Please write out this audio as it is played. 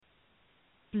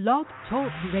Blog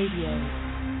Talk Radio.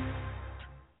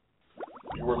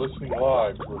 You are listening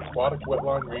live to Aquatic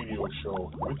Wetline Radio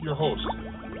Show with your host,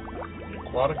 the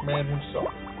aquatic man himself,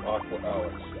 Aqua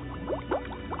Alex.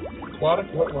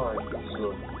 Aquatic Wetline is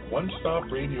a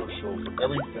one-stop radio show for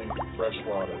everything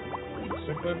freshwater, including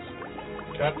cichlids,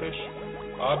 catfish,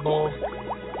 oddballs,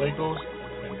 flakos,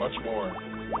 and much more.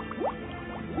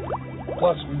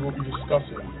 Plus, we will be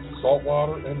discussing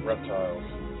saltwater and reptiles.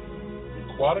 The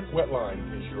Aquatic Wetline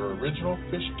is your original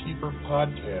fish keeper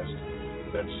podcast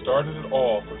that started it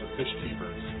all for the fish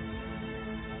keepers.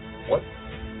 What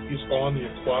is on the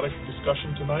aquatic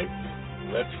discussion tonight?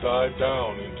 Let's dive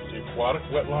down into the Aquatic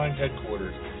Wetline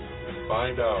headquarters and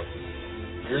find out.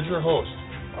 Here's your host,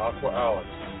 Aqua Alex.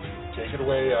 Take it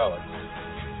away, Alex.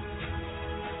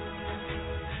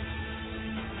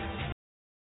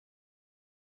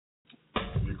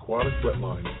 The Aquatic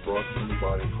Wetline is brought to you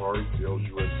by Aquatic Sales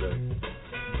USA,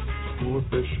 School of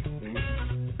Fish, Inc.,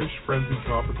 Fish Frenzy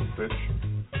Tropical Fish,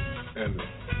 and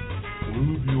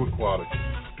Blue View Aquatic.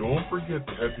 Don't forget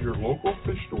to head to your local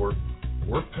fish store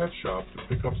or pet shop to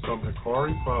pick up some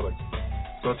Hikari products,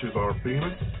 such as our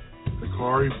famous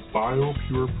Hikari Bio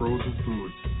Pure Frozen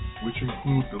Foods, which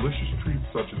include delicious treats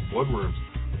such as bloodworms,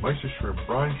 mysis shrimp,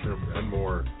 brine shrimp, and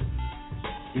more.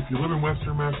 If you live in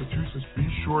Western Massachusetts, be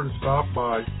sure to stop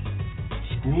by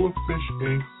School of Fish,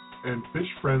 Inc. and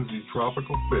Fish Frenzy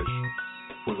Tropical Fish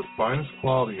for the finest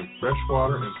quality in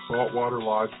freshwater and saltwater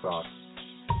livestock,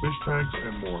 fish tanks,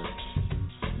 and more.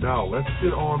 Now, let's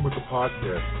get on with the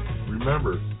podcast.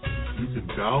 Remember, you can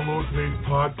download today's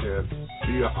podcast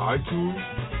via iTunes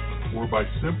or by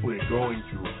simply going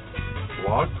to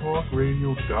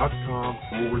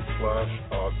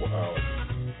blogtalkradio.com/AquaAlex.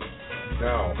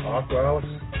 Now, Aqua Alex,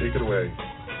 take it away.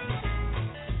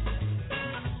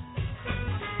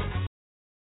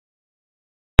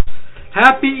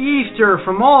 Happy Easter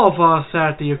from all of us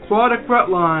at the Aquatic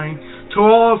Wetline to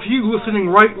all of you listening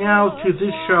right now to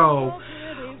this show.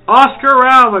 Oscar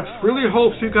Alex really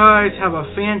hopes you guys have a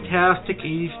fantastic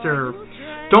Easter.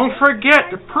 Don't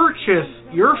forget to purchase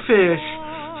your fish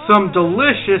some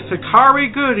delicious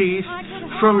Hikari goodies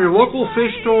from your local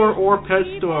fish store or pet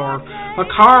store.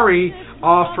 Hikari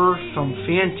offers some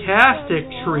fantastic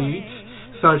treats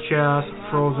such as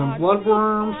frozen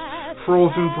bloodworms,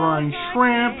 frozen brine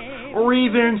shrimp, or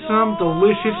even some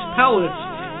delicious pellets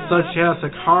such as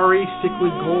Hikari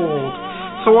Cichlid Gold.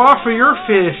 So offer your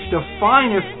fish the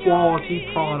finest quality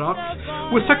products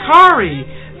with Hikari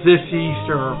this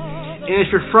Easter. And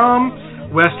if you're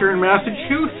from Western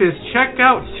Massachusetts, check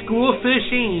out School of Fish,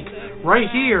 Inc. right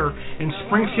here in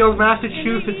Springfield,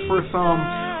 Massachusetts for some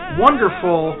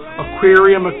wonderful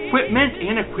aquarium equipment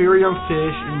and aquarium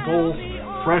fish in both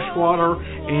freshwater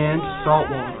and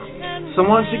saltwater. So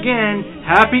once again,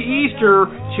 Happy Easter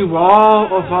to all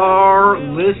of our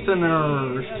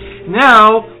listeners.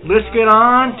 Now, let's get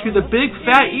on to the big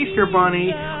fat Easter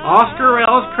bunny, Oscar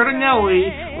Alex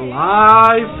Cardinelli,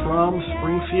 live from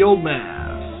Springfield,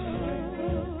 Mass.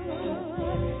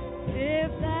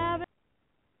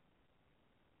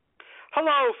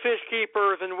 Hello, fish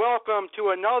keepers, and welcome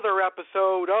to another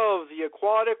episode of the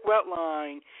Aquatic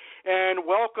Wetline. And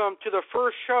welcome to the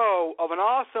first show of an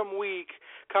awesome week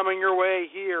coming your way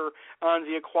here on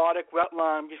the Aquatic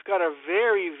Wetline. We've got a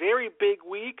very, very big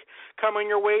week coming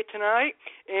your way tonight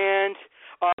and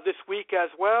this week as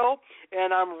well.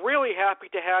 And I'm really happy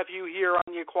to have you here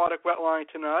on the Aquatic Wetline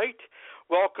tonight.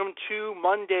 Welcome to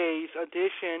Monday's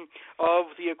edition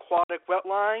of the Aquatic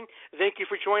Wetline. Thank you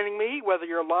for joining me, whether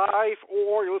you're live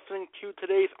or you're listening to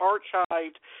today's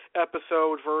archived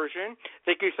episode version.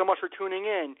 Thank you so much for tuning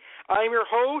in. I'm your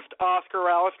host,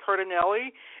 Oscar Alex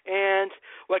Cardinelli, and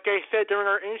like I said during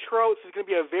our intro, this is going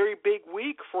to be a very big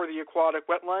week for the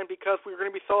Aquatic Wetline because we're going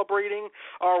to be celebrating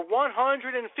our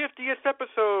 150th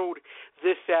episode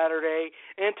this Saturday,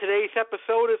 and today's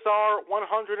episode is our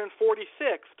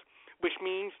 146th. Which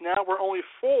means now we're only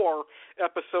 4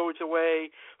 episodes away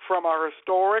from our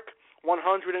historic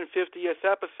 150th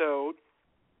episode.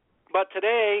 But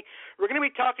today, we're going to be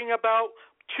talking about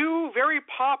 2 very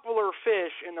popular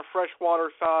fish in the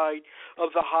freshwater side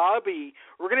of the hobby.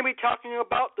 We're going to be talking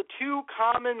about the 2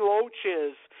 common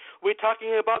loaches. We're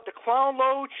talking about the clown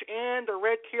loach and the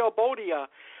red-tailed Botia.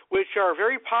 which are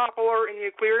very popular in the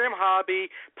aquarium hobby.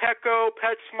 Petco,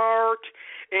 PetSmart,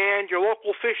 and your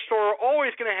local fish store are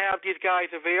always going to have these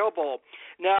guys available.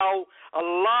 Now, a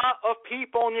lot of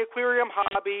people in the aquarium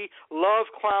hobby love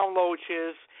clown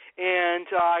loaches, and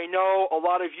I know a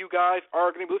lot of you guys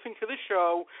are going to be listening to the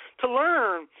show to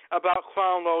learn about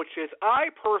clown loaches. I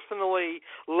personally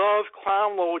love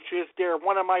clown loaches. They're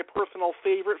one of my personal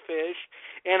favorite fish,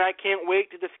 and I can't wait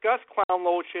to discuss clown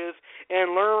loaches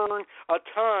and learn a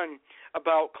ton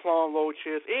about clown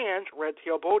loaches and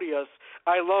red-tailed botias.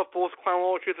 I love both clown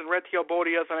loaches and red-tailed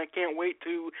botias, and I can't wait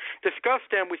to discuss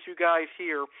them with you guys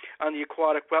here on the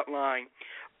Aquatic Wetline.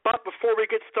 But before we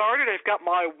get started, I've got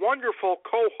my wonderful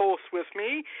co-host with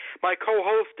me. My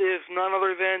co-host is none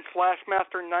other than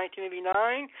Flashmaster1989,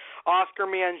 Oscar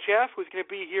Man Jeff, who's going to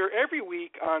be here every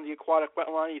week on the Aquatic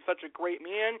Wetline. He's such a great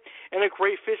man and a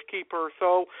great fish keeper.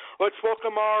 So let's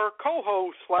welcome our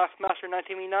co-host,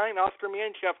 Flashmaster1989, Oscar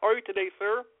Man Jeff. How are you today,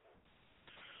 sir?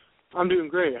 I'm doing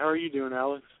great. How are you doing,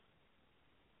 Alex?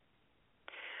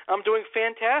 I'm doing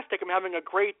fantastic. I'm having a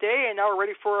great day, and now we're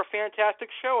ready for a fantastic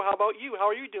show. How about you? How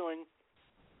are you doing?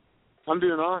 I'm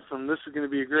doing awesome. This is going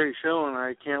to be a great show, and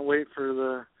I can't wait for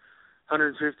the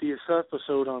 150th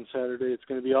episode on Saturday. It's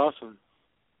going to be awesome.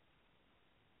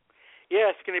 Yeah,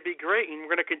 it's going to be great, and we're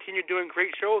going to continue doing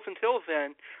great shows until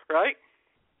then, right?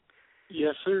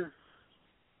 Yes, sir.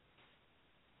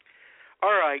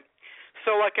 All right.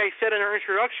 So like I said in our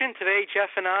introduction, today Jeff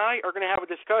and I are going to have a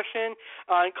discussion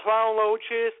on clown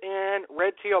loaches and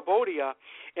red-tailed botia.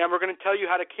 And we're going to tell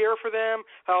you how to care for them,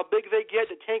 how big they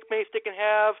get, the tank mates they can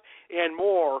have, and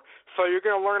more. So you're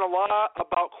going to learn a lot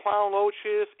about clown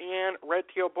loaches and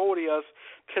red-tailed botias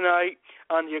tonight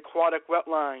on the Aquatic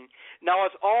Wetline. Now,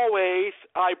 as always,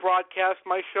 I broadcast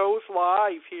my shows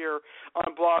live here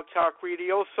on Blog Talk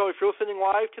Radio. So if you're listening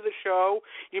live to the show,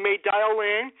 you may dial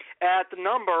in at the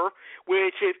number,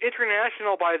 which is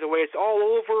international, by the way. It's all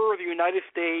over the United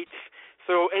States.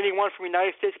 So anyone from the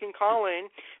United States can call in.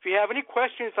 If you have any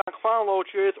questions on clown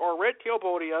loaches or red-tailed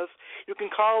botias, you can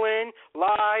call in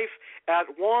live at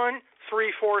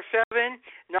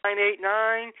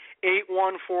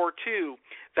 1-347-989-8142.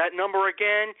 That number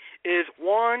again is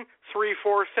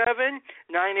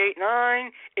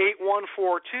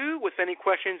 1-347-989-8142 with any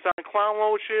questions on clown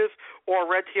loaches or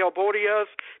red-tailed botias.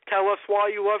 Tell us why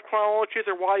you love clown loaches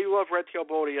or why you love red-tailed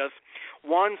botias.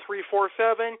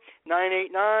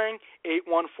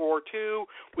 1-347-989-8142.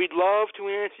 We'd love to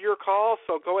answer your call,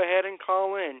 so go ahead and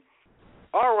call in.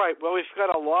 All right, well, we've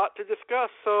got a lot to discuss,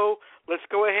 so let's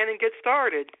go ahead and get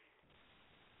started.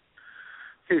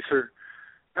 Hey, sir.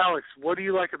 Alex, what do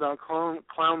you like about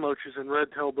clown loaches and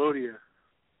red-tailed botia?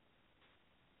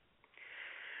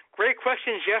 Great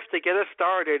question, Jeff, to get us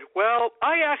started. Well,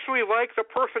 I actually like the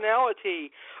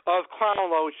personality of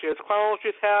clown loaches. Clown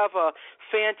loaches have a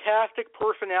fantastic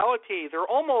personality. They're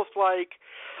almost like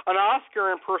an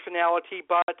Oscar in personality,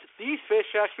 but these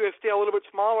fish actually stay a little bit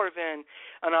smaller than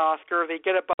an Oscar. They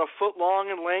get about a foot long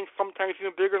in length, sometimes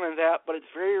even bigger than that, but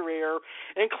it's very rare.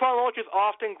 And clown loaches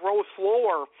often grow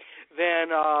slower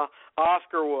than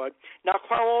Oscar would. Now,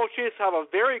 clown loaches have a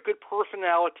very good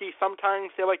personality.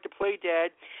 Sometimes they like to play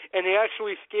dead, and they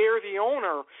actually scare the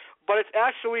owner, but it's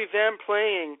actually them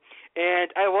playing.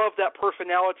 And I love that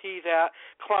personality that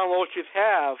clown loaches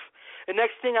have. The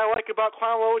next thing I like about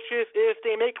clown loaches is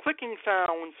they make clicking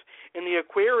sounds in the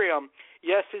aquarium.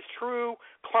 Yes, it's true.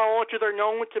 Clown loaches are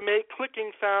known to make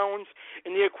clicking sounds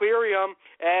in the aquarium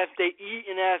as they eat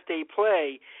and as they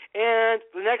play. And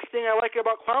the next thing I like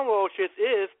about clown loaches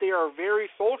is they are very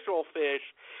social fish.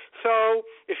 So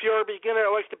if you're a beginner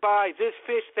that likes to buy this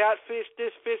fish, that fish,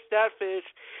 this fish, that fish,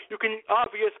 you can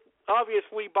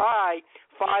obviously buy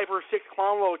 5 or 6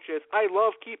 clown loaches. I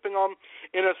love keeping them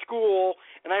in a school,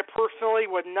 and I personally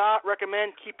would not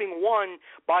recommend keeping one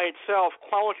by itself.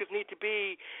 Clown loaches need to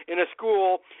be in a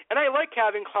school, and I like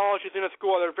having clown loaches in a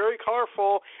school. They're very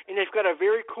colorful, and they've got a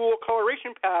very cool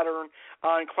coloration pattern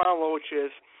on clown loaches.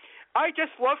 I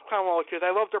just love clown loaches. I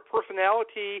love their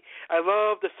personality. I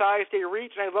love the size they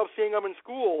reach, and I love seeing them in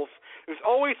schools. There's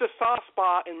always a soft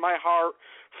spot in my heart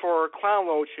for clown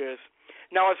loaches.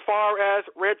 Now, as far as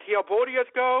red-tailed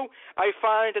botias go, I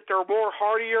find that they're more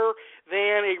hardier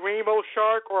than a rainbow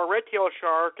shark or a red-tailed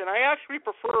shark, and I actually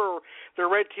prefer the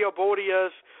red-tailed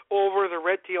botias over the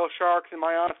red-tailed sharks, in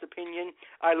my honest opinion.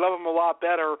 I love them a lot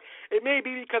better. It may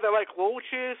be because I like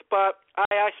loaches, but I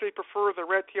actually prefer the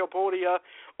red-tailed botia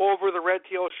over the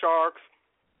red-tailed sharks.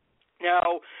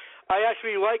 Now, I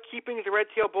actually like keeping the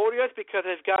red-tailed Botias because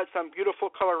it's got some beautiful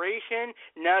coloration,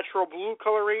 natural blue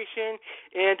coloration,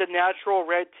 and a natural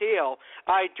red tail.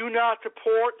 I do not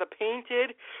support the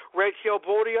painted red-tailed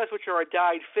Botias, which are a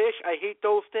dyed fish. I hate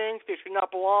those things. They should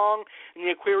not belong in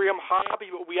the aquarium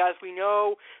hobby. But as we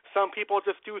know, some people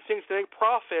just do things to make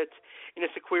profit in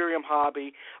this aquarium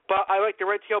hobby. But I like the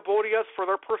red-tailed Botias for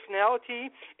their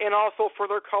personality and also for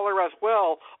their color as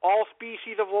well. All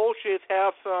species of loaches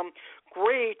have some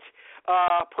great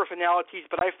personalities,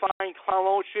 but I find clown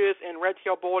loaches and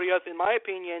red-tailed Botias, in my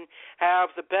opinion, have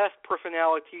the best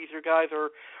personalities you guys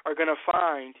are going to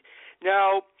find.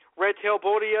 Now, red-tailed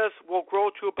Botias will grow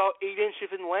to about 8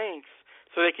 inches in length,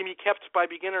 so they can be kept by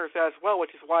beginners as well,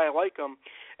 which is why I like them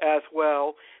as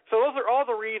well. So those are all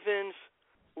the reasons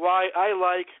why I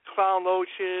like clown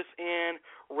loaches and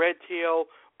red-tailed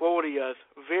Botias.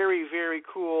 Very, very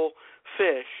cool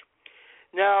fish.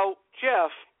 Now,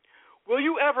 Jeff, will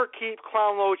you ever keep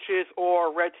clown loaches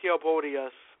or red-tailed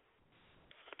Botias?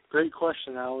 Great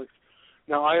question, Alex.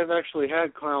 Now, I have actually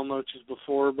had clown loaches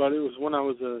before, but it was when I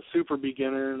was a super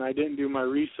beginner and I didn't do my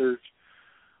research.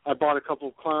 I bought a couple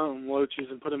of clown loaches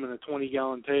and put them in a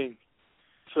 20-gallon tank.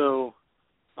 So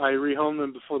I rehomed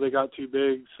them before they got too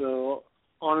big. So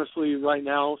honestly, right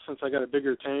now, since I got a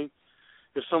bigger tank,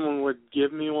 if someone would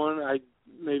give me one, I'd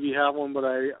maybe have one, but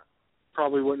I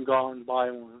probably wouldn't go out and buy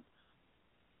one.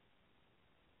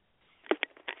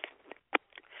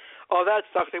 Oh, that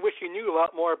sucks. I wish you knew a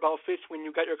lot more about fish when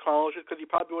you got your clown loaches because you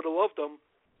probably would have loved them.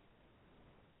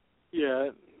 Yeah,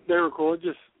 they were cool. It's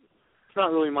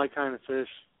not really my kind of fish.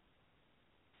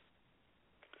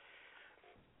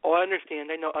 Oh, I understand.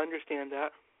 I understand that.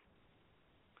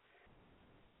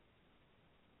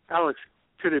 Alex,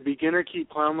 could a beginner keep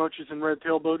clown loaches and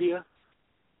red-tailed Botia?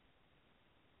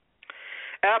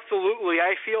 Absolutely.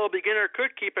 I feel a beginner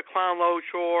could keep a clown loach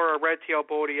or a red-tailed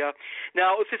Botia.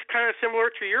 Now, this is kind of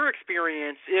similar to your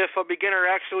experience. If a beginner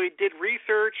actually did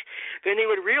research, then they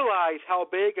would realize how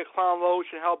big a clown loach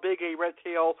and how big a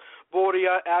red-tailed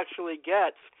Botia actually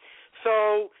gets.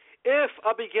 So if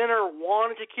a beginner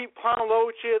wanted to keep clown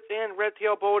loaches and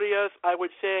red-tailed Botias, I would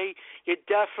say you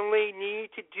definitely need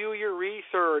to do your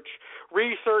research.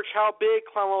 Research how big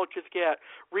clown loaches get.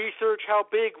 Research how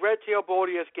big red-tailed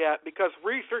Botias get, because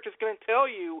research is going to tell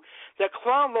you that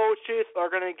clown loaches are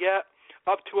going to get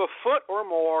up to a foot or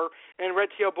more, and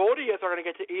red-tailed Botias are going to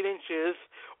get to 8 inches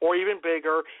or even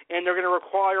bigger, and they're going to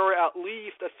require at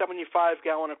least a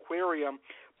 75-gallon aquarium.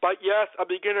 But yes, a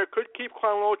beginner could keep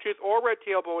clown loaches or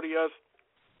red-tailed Botias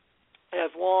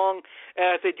as long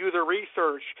as they do their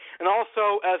research. And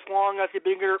also as long as the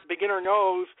beginner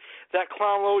knows that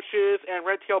clown loaches and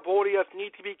red-tailed Botias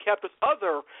need to be kept with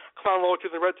other clown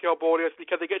loaches and red-tailed Botias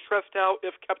because they get stressed out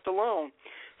if kept alone.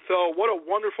 So what a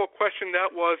wonderful question that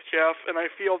was, Jeff, and I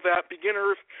feel that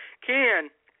beginners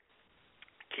can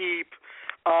keep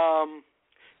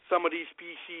some of these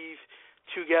species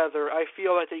together. I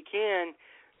feel that they can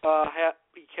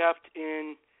be kept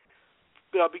in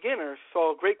beginners.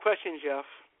 So great question, Jeff.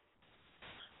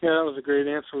 Yeah, that was a great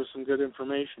answer with some good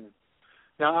information.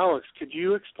 Now, Alex, could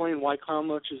you explain why clown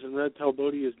loaches and red-tailed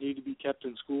Botias need to be kept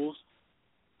in schools?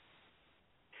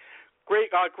 Great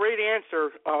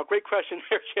answer. Great question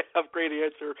there, Jeff. Great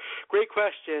answer. Great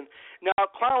question. Now,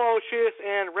 clown loaches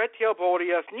and red-tailed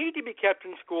Botias need to be kept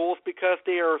in schools because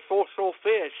they are social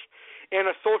fish. And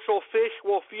a social fish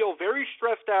will feel very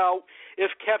stressed out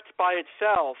if kept by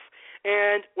itself.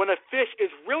 And when a fish is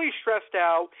really stressed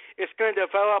out, it's going to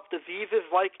develop diseases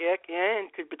like ick and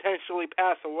could potentially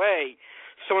pass away.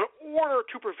 So in order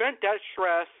to prevent that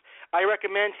stress, I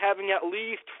recommend having at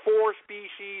least 4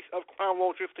 species of clown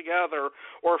loaches together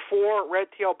or 4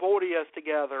 red-tailed Botias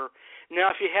together.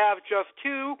 Now, if you have just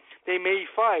 2, they may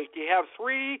fight. You have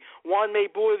 3, one may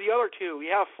bully the other 2.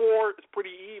 You have 4, it's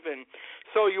pretty even.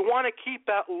 So you want to keep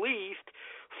at least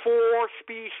 4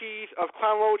 species of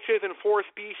clown loaches and 4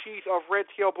 species of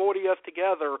red-tailed Botias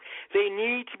together. They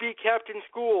need to be kept in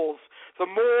schools. The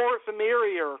more, the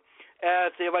merrier,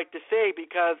 as they like to say,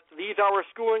 because these are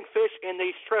schooling fish and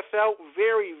they stress out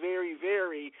very, very,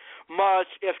 very much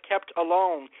if kept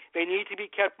alone. They need to be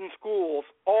kept in schools.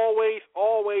 Always,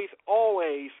 always,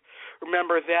 always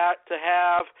remember that to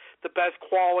have the best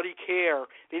quality care.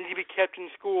 They need to be kept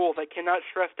in schools. I cannot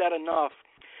stress that enough.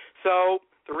 So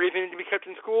the reason they need to be kept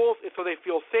in schools is so they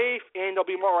feel safe and they'll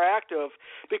be more active.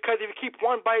 Because if you keep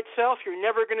one by itself, you're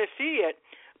never going to see it.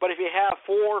 But if you have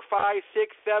 4, 5,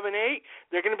 6, 7, 8,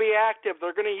 they're going to be active, they're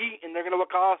going to eat, and they're going to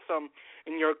look awesome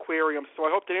in your aquarium. So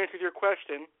I hope that answers your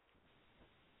question.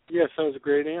 Yes, that was a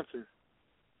great answer.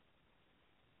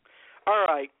 All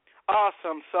right.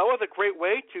 Awesome. So that was a great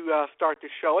way to start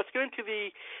the show. Let's get into the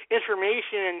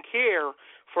information and care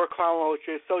for clown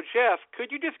loaches. So, Jeff, could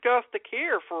you discuss the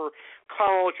care for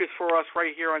clown loaches for us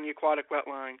right here on the Aquatic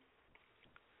Wetline?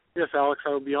 Yes, Alex,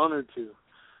 I would be honored to.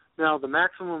 Now, the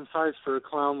maximum size for a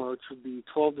clown loach would be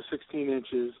 12 to 16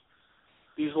 inches.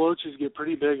 These loaches get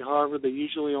pretty big, however, they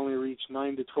usually only reach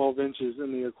 9 to 12 inches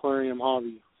in the aquarium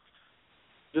hobby.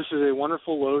 This is a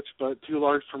wonderful loach, but too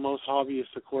large for most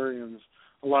hobbyist aquariums.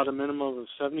 Allowed a minimum of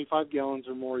 75 gallons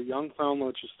or more, young clown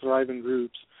loaches thrive in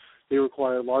groups. They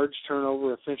require large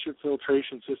turnover, efficient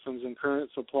filtration systems, and current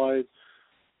supplied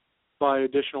by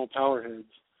additional power heads.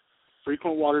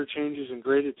 Frequent water changes and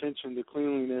great attention to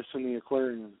cleanliness in the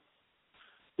aquarium.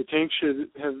 The tank should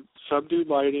have subdued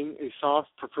lighting, a soft,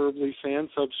 preferably sand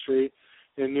substrate,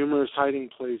 and numerous hiding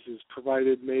places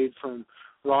provided made from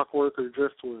rockwork or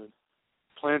driftwood.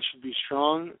 Plants should be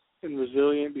strong and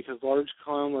resilient because large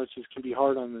clown loaches can be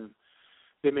hard on them.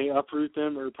 They may uproot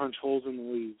them or punch holes in the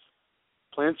leaves.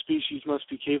 Plant species must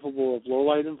be capable of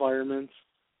low-light environments.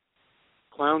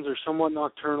 Clowns are somewhat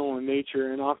nocturnal in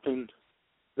nature and often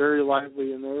very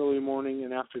lively in the early morning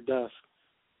and after dusk.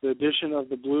 The addition of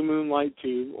the blue moon light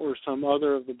tube or some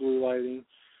other of the blue lighting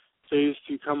phase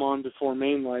to come on before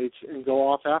main lights and go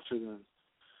off after them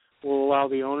will allow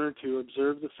the owner to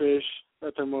observe the fish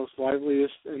at their most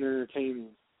liveliest and entertaining.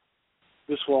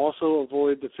 This will also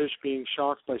avoid the fish being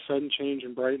shocked by sudden change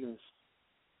in brightness.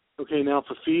 Okay, now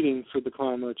for feeding for the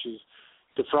clown loaches.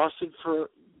 Defrosted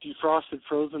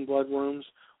frozen bloodworms,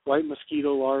 white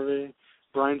mosquito larvae,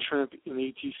 brine shrimp, and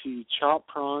etc. Chopped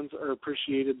prawns are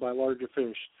appreciated by larger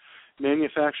fish.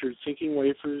 Manufactured sinking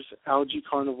wafers, algae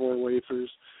carnivore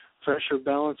wafers, fresh or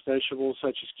balanced vegetables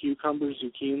such as cucumbers,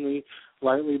 zucchini,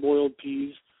 lightly boiled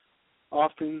peas.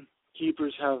 Often,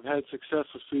 keepers have had success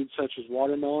with foods such as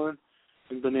watermelon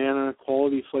and banana,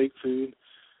 quality flake food,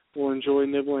 will enjoy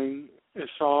nibbling a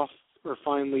soft or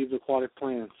fine-leaved aquatic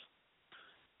plants.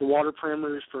 The water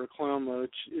parameters for a clown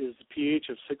loach is the pH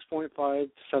of 6.5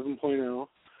 to 7.0,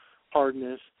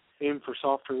 hardness, aim for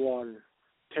softer water.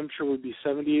 Temperature would be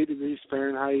 78 degrees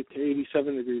Fahrenheit to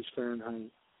 87 degrees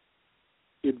Fahrenheit.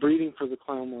 The breeding for the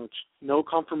clown loach. No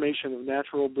confirmation of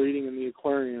natural breeding in the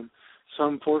aquarium.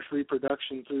 Some forced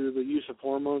reproduction through the use of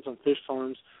hormones on fish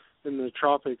farms in the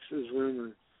tropics is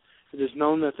rumored. It is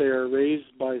known that they are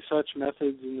raised by such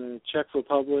methods in the Czech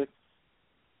Republic.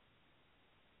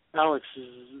 Alex, is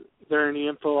there any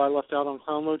info I left out on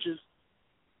clown loaches?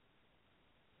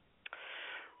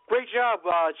 Great job,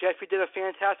 Jeff. You did a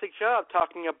fantastic job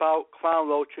talking about clown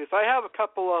loaches. I have a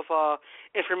couple of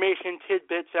information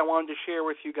tidbits I wanted to share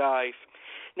with you guys.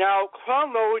 Now,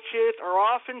 clown loaches are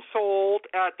often sold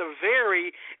at the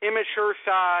very immature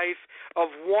size of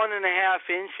 1.5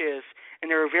 inches, and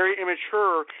they're very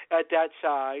immature at that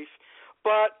size,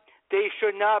 but they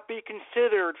should not be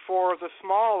considered for the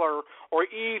smaller or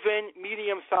even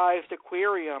medium-sized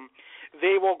aquarium.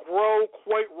 They will grow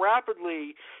quite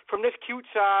rapidly from this cute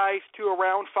size to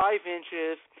around 5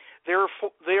 inches.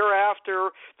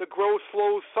 Thereafter, the growth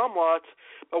slows somewhat,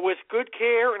 but with good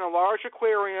care in a large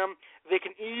aquarium, they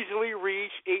can easily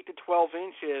reach 8 to 12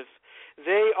 inches.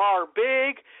 They are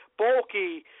big,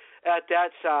 bulky at that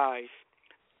size.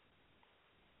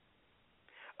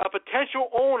 A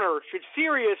potential owner should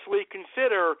seriously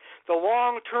consider the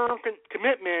long-term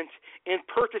commitment in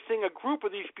purchasing a group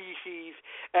of these species,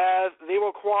 as they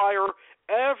require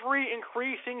every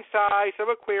increasing size of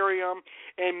aquarium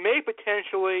and may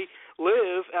potentially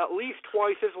live at least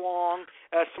twice as long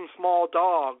as some small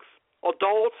dogs.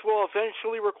 Adults will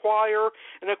eventually require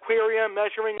an aquarium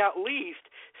measuring at least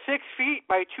 6 feet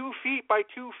by 2 feet by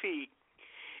 2 feet.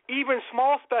 Even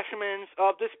small specimens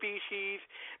of this species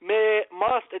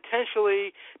must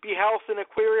essentially be housed in an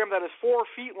aquarium that is 4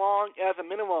 feet long as a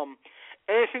minimum.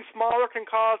 Anything smaller can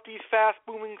cause these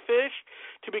fast-moving fish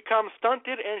to become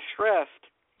stunted and stressed.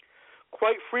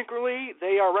 Quite frequently,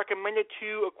 they are recommended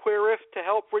to aquarists to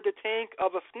help rid the tank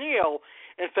of a snail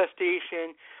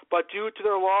infestation, but due to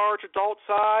their large adult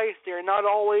size, they are not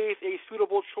always a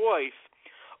suitable choice.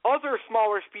 Other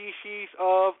smaller species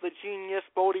of the genus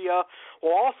Botia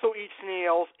will also eat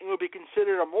snails and will be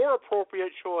considered a more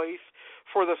appropriate choice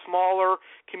for the smaller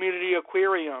community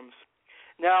aquariums.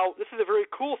 Now, this is a very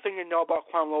cool thing to know about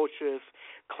clown loaches.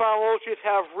 Clown loaches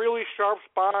have really sharp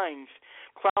spines.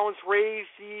 Clowns raise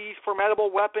these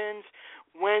formidable weapons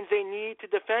when they need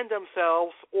to defend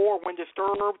themselves or when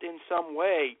disturbed in some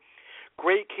way.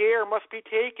 Great care must be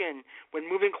taken when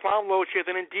moving clown loaches,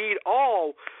 and indeed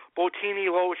all Botini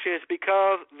loaches,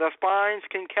 because the spines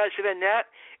can catch in a net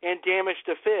and damage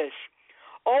the fish.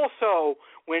 Also,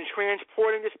 when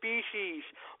transporting the species,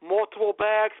 multiple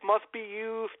bags must be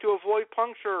used to avoid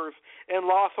punctures and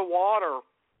loss of water.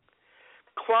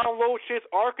 Clown loaches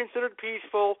are considered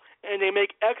peaceful, and they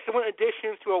make excellent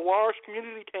additions to a large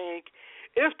community tank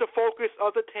if the focus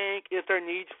of the tank is their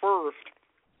needs first.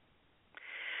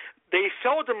 They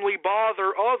seldomly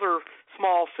bother other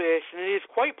small fish, and it is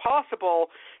quite possible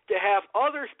to have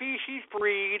other species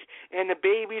breed and the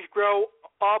babies grow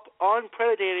up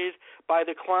unpredated by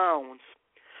the clowns.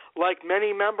 Like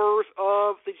many members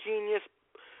of the genus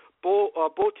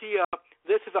Botia,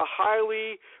 this is a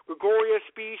highly gregarious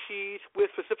species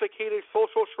with sophisticated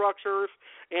social structures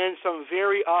and some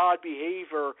very odd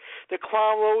behavior. The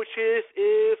clown loaches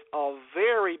is a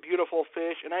very beautiful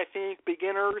fish, and I think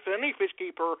beginners and any fish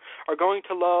keeper are going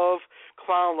to love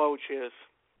clown loaches.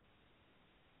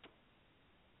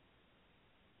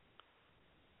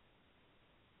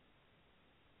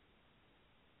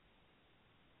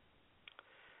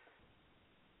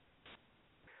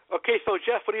 Okay, so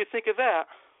Jeff, what do you think of that?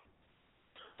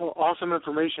 Well, awesome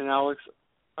information, Alex.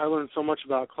 I learned so much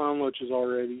about clown loaches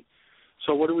already.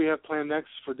 So what do we have planned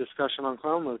next for discussion on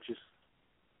clown loaches?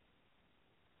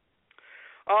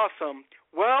 Awesome.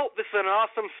 Well, this is an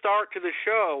awesome start to the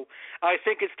show. I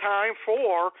think it's time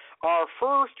for our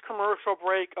first commercial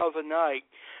break of the night.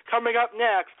 Coming up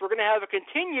next, we're going to have a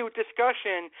continued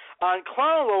discussion on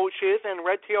clown loaches and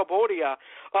red-tailed botia.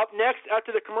 Up next,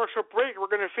 after the commercial break, we're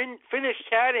going to finish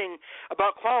chatting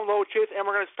about clown loaches, and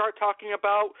we're going to start talking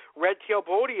about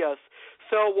red-tailed botias.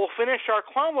 So we'll finish our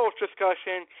clown loach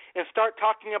discussion and start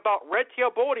talking about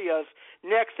red-tailed botias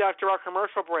next after our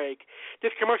commercial break.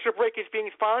 This commercial break is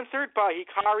being sponsored by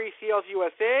Hikari Sales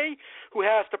USA, who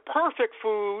has the perfect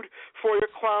food for your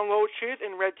clown loaches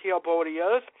and red-tailed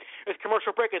botias. This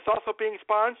commercial break is also being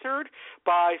sponsored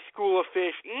by School of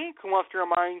Fish, Inc., who wants to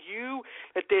remind you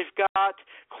that they've got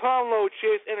clown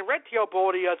loaches and red-tailed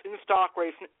botias in stock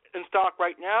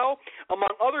right now,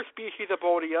 among other species of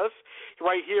botias,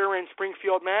 right here in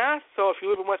Springfield, Mass. So if you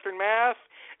live in Western Mass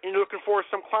and you're looking for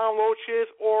some clown loaches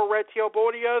or red-tailed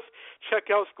botias, check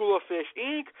out School of Fish,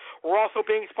 Inc. We're also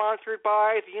being sponsored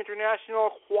by the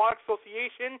International Aquatic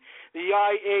Association, the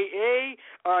IAA,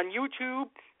 on YouTube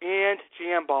and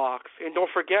Jambox. And don't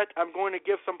forget, I'm going to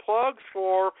give some plugs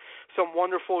for some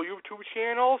wonderful YouTube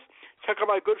channels. Check out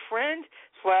my good friend,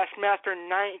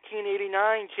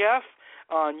 /Master1989 Jeff,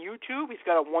 on YouTube. He's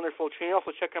got a wonderful channel,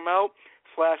 so check him out,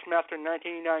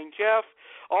 /Master1989 Jeff.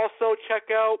 Also,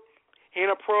 check out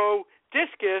Hannah Pro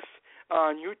Discus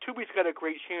on YouTube. He's got a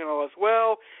great channel as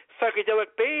well.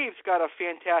 Psychedelic Babe's got a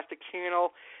fantastic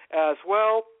channel as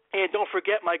well. And don't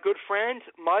forget my good friend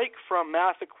Mike from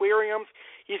Mass Aquariums.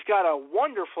 He's got a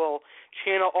wonderful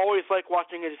channel. Always like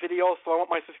watching his videos, so I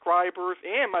want my subscribers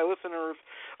and my listeners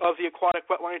of the Aquatic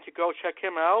Wetline to go check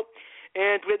him out.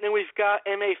 And then we've got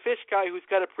M.A. Fish Guy, who's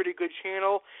got a pretty good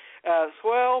channel as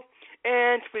well.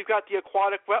 And we've got the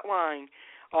Aquatic Wetline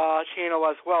channel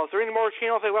as well. Is there any more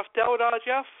channels I left out,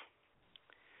 Jeff?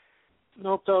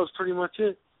 Nope, that was pretty much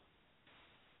it.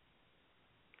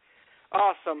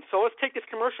 Awesome. So let's take this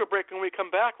commercial break. When we come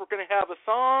back, we're going to have a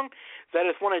song that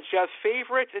is one of Jeff's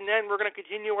favorites, and then we're going to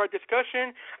continue our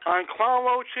discussion on clown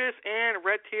loaches and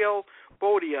red-tailed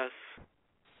botias.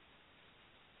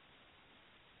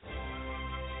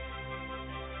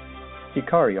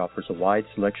 Hikari offers a wide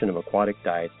selection of aquatic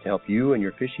diets to help you and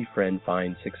your fishy friend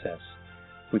find success.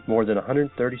 With more than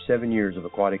 137 years of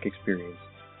aquatic experience,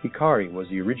 Hikari was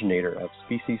the originator of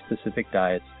species-specific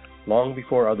diets long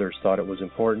before others thought it was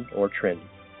important or trendy,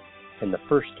 and the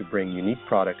first to bring unique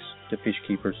products to fish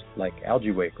keepers like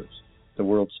algae wafers, the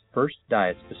world's first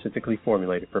diet specifically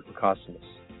formulated for Precocimus,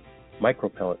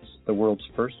 micropellets, the world's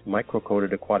first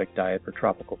micro-coated aquatic diet for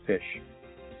tropical fish,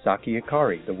 Saki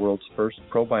Hikari, the world's first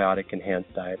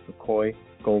probiotic-enhanced diet for koi,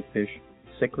 goldfish,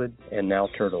 cichlids, and now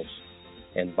turtles,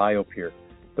 and BioPure,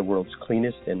 the world's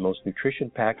cleanest and most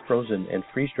nutrition-packed frozen and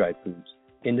freeze-dried foods,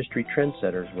 industry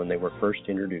trendsetters when they were first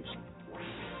introduced.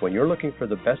 When you're looking for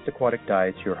the best aquatic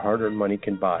diets your hard-earned money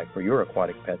can buy for your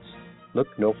aquatic pets, look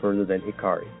no further than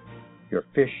Hikari. Your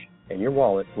fish and your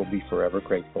wallet will be forever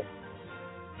grateful.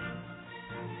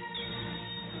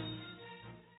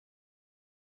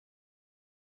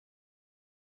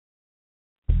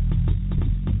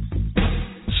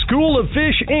 School of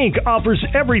Fish, Inc. offers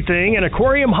everything an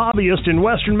aquarium hobbyist in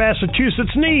Western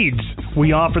Massachusetts needs.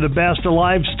 We offer the best of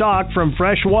livestock from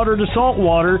freshwater to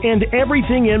saltwater and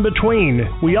everything in between.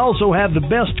 We also have the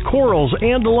best corals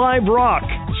and live rock.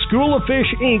 School of Fish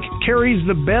Inc. carries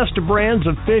the best brands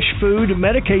of fish food,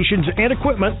 medications, and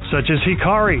equipment such as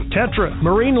Hikari, Tetra,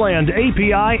 Marineland,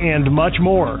 API, and much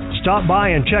more. Stop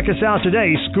by and check us out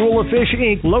today. School of Fish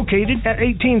Inc., located at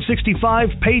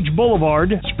 1865 Page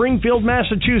Boulevard, Springfield,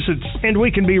 Massachusetts, and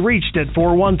we can be reached at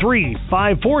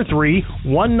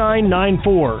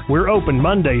 413-543-1994. We're open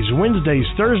Mondays, Wednesdays,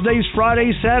 Thursdays,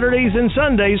 Fridays, Saturdays, and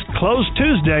Sundays, closed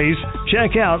Tuesdays.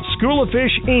 Check out School of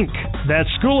Fish Inc. That's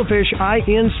School of Fish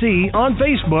INC on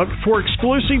Facebook for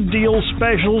exclusive deals,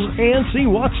 specials, and see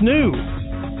what's new.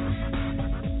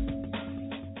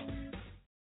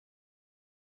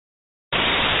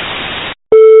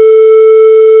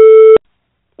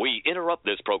 We interrupt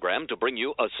this program to bring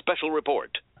you a special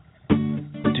report.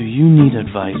 Do you need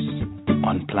advice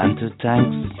on planted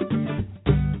tanks?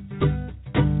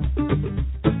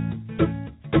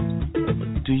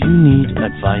 Do you need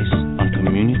advice on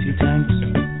community tanks?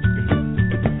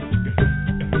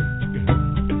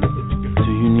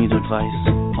 Do you need advice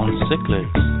on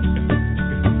cichlids?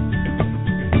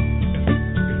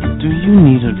 Do you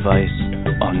need advice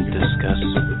on discus?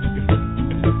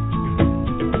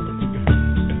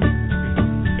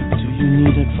 Do you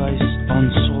need advice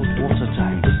on saltwater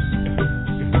tanks?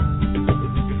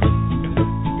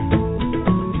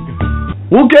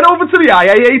 Well, get over to the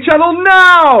IAA channel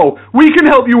now! We can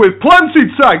help you with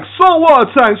planted tanks, saltwater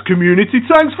tanks, community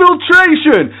tanks,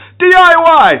 filtration,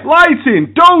 DIY,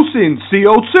 lighting, dosing,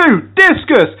 CO2,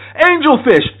 discus,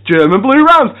 angelfish, German blue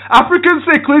rams, African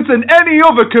cichlids, and any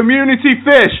other community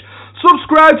fish.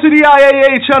 Subscribe to the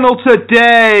IAA channel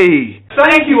today!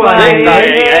 Thank you,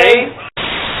 IAA!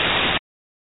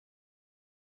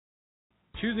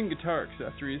 Choosing guitar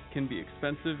accessories can be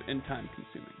expensive and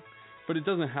time-consuming, but it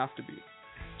doesn't have to be.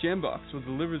 Jambox will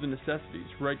deliver the necessities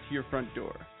right to your front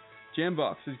door.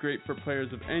 Jambox is great for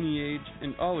players of any age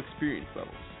and all experience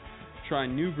levels. Try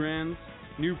new brands,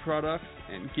 new products,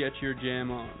 and get your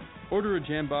jam on. Order a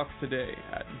Jambox today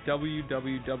at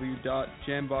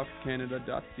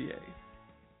www.jamboxcanada.ca.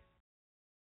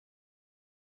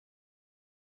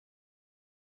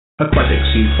 Aquatic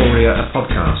Euphoria, a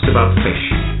podcast about fish,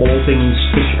 all things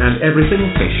fish and everything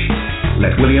fish.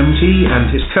 Let William T. and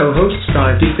his co-hosts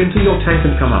dive deep into your tank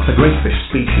and come up a great fish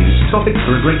species topic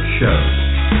for a great show.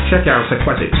 Check out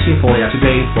Aquatic Euphoria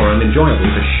today for an enjoyable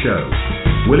fish show.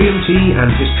 William T.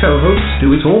 and his co-hosts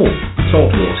do it all: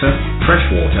 saltwater,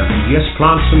 freshwater, and yes,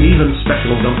 plants, and even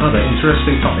specials on other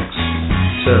interesting topics.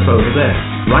 Surf over there,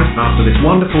 right after this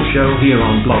wonderful show here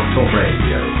on Blog Talk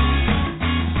Radio.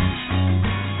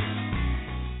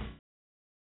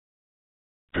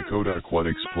 Dakota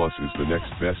Aquatics Plus is the next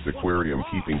best aquarium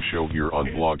keeping show here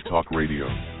on Blog Talk Radio.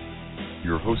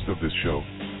 Your host of this show,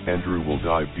 Andrew, will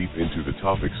dive deep into the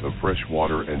topics of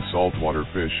freshwater and saltwater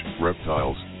fish,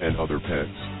 reptiles, and other pets.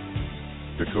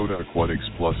 Dakota Aquatics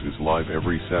Plus is live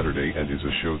every Saturday and is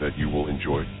a show that you will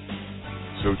enjoy.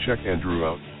 So check Andrew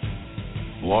out.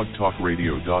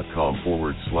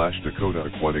 blogtalkradio.com/Dakota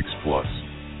Aquatics Plus.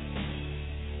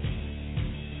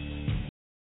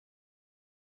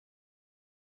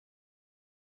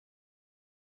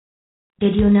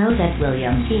 Did you know that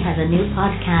William T. has a new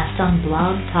podcast on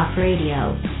Blog Talk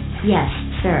Radio? Yes,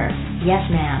 sir. Yes,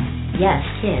 ma'am. Yes,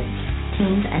 kids,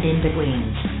 teens, and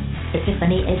in-betweens.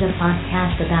 Epiphany is a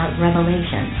podcast about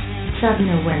revelations,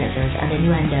 sudden awarenesses, and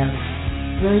innuendos.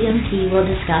 William T. will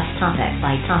discuss topic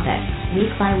by topic, week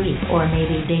by week, or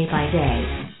maybe day by day.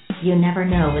 You never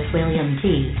know with William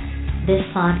T. This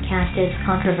podcast is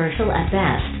controversial at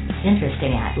best,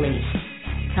 interesting at least.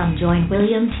 Come join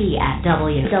William T. at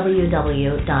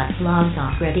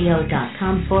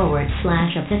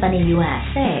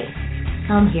www.blogtalkradio.com/EpiphanyUSA.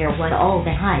 Come hear what all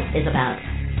the hype is about.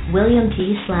 William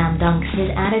T. slam dunks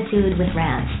his attitude with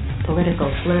rants, political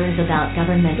slurs about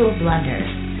governmental blunders,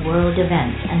 world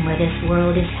events, and where this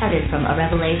world is headed from a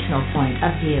revelational point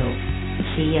of view.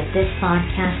 See if this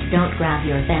podcast don't grab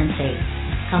your fancy.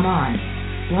 Come on.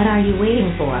 What are you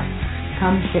waiting for?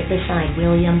 Come sit beside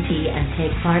William T. and take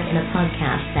part in a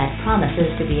podcast that promises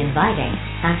to be inviting,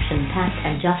 action-packed,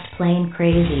 and just plain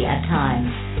crazy at times.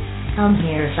 Come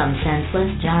hear some senseless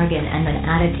jargon and an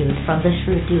attitude from the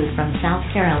shrewd dude from South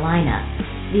Carolina,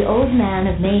 the old man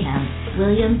of mayhem,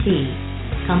 William T.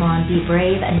 Come on, be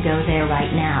brave and go there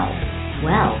right now.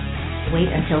 Well,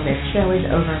 wait until this show is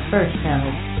over first, though.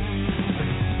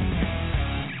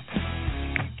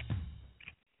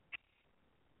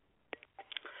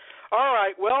 All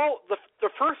right, well, The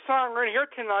first song we're going to hear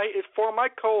tonight is for my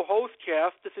co-host,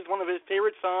 Jeff. This is one of his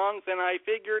favorite songs, and I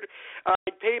figured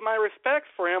I'd pay my respects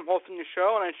for him hosting the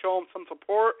show, and I'd show him some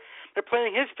support. They're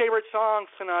playing his favorite songs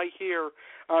tonight here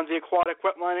on the Aquatic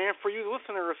Wetline, and for you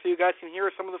listeners, so you guys can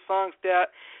hear some of the songs that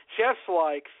Jeff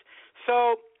likes.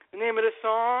 So, the name of the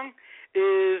song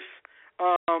is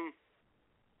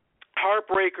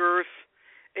Heartbreakers,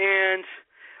 and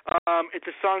it's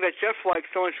a song that Jeff likes,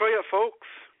 so enjoy it, folks.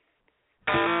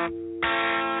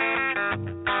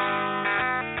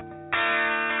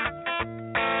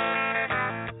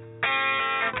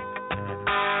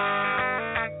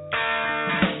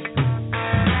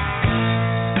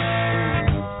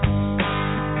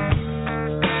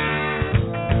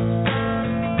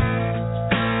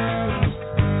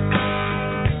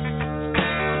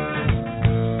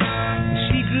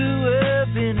 She grew up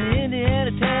in an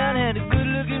Indiana town, had a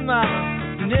good-looking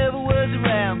mama who never was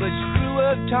around, but she grew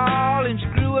up tall and she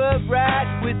grew up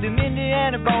right with them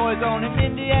Indiana boys on an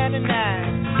Indiana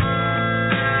night.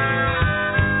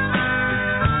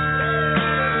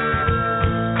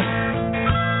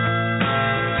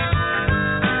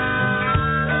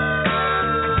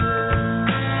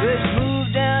 Well, she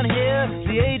moved down here at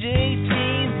the age of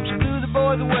 18. She blew the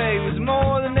boys away, it was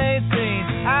more than they'd seen.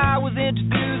 I was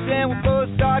introduced and we both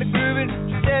started grooving.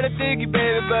 She said, I dig you,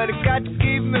 baby, but I got to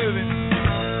keep moving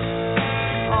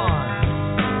on.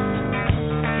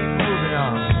 Keep moving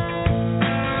on.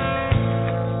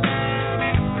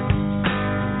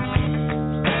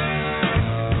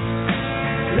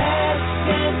 Last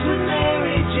dance with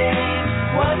Mary Jane,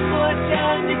 one more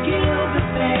time to kill the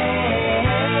pain.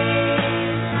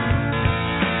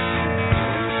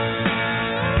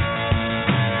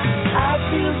 I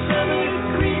feel summer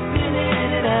creeping in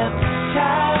and I'm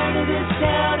tired of this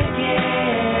town again.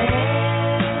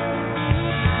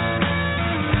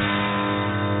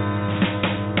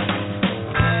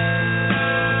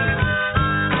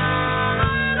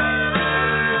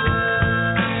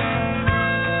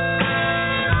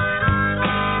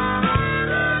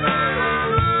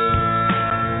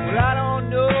 Well, I don't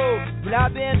know, but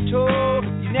I've been told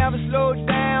you never slow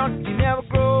down, you never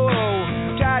grow old.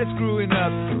 I'm tired of screwing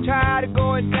up, I'm tired of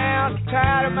going down, I'm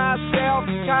tired of myself,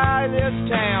 I'm tired of this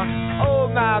town. Oh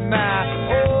my,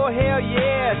 oh hell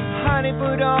yes, honey,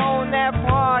 put on that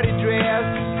party dress.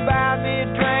 Buy me a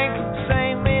drink,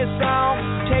 sing me a song,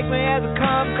 take me as I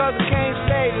come, cause I can't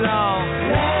stay long.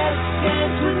 Last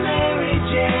dance with Mary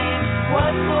Jane,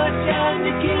 one more time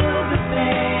to kill the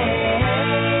pain.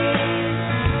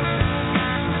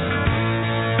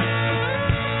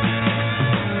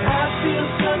 I feel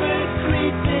summer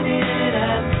creeping in,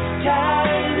 I'm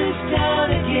tired of this town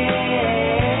again.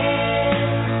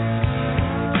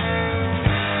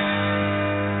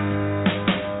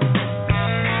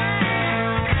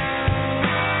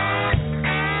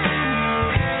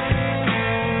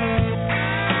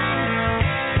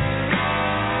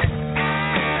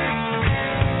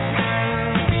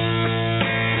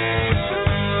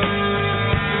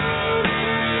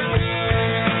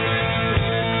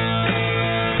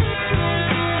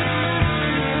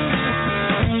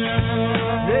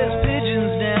 There's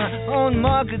pigeons down on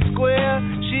Market Square.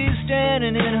 She's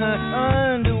standing in her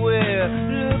underwear,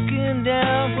 looking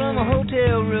down from a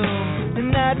hotel room. The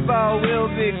nightfall will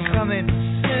be coming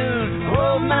soon.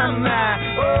 Oh my,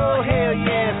 oh hell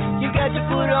yes, you got to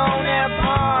put on that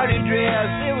party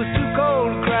dress. It was too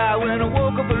cold to cry when I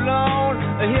woke up alone.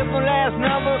 I hit my last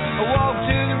number, I walked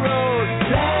to the road.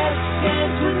 Last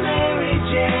dance with Mary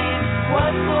Jane,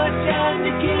 one more time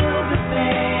to kill the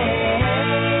pain.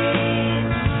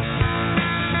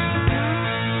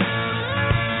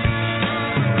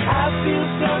 I feel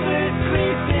summer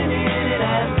creeping in and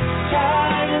I'm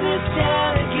tired of this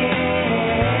town again.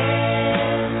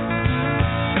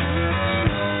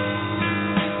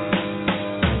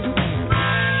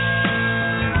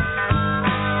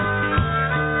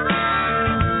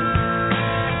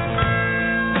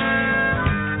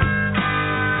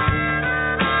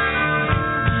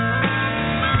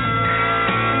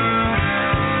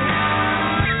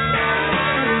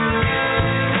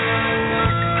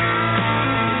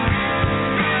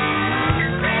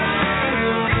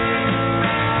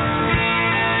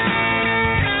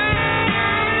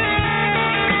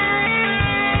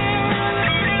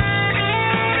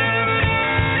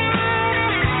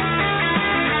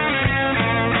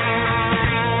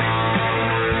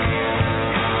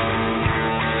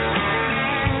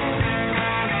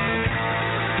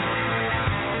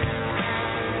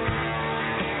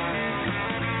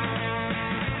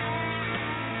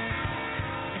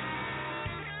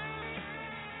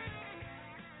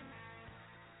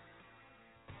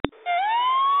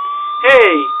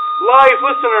 live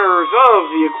listeners of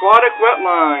the Aquatic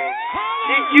Wetline,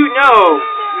 did you know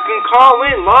you can call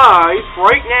in live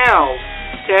right now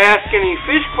to ask any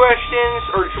fish questions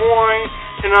or join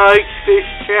tonight's fish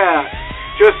chat?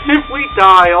 Just simply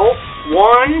dial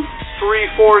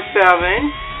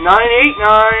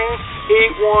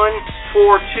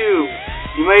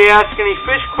 1-347-989-8142. You may ask any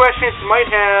fish questions you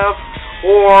might have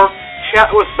or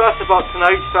chat with us about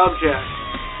tonight's subject.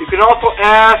 You can also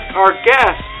ask our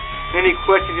guests any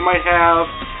questions you might have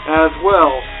as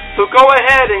well. So go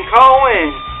ahead and call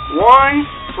in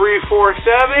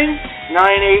 1-347-989-8142.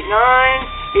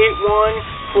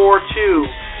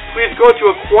 Please go to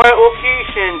a quiet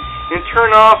location and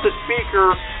turn off the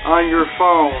speaker on your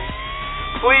phone.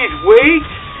 Please wait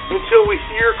until we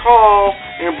see your call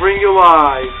and bring you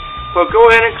live. So go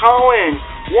ahead and call in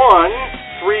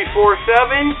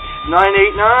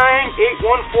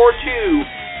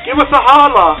 1-347-989-8142. Give us a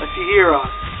holla if you hear us.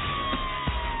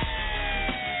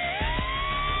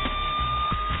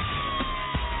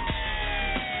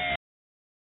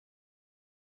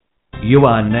 You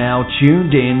are now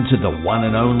tuned in to the one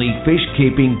and only Fish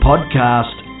Keeping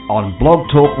Podcast on Blog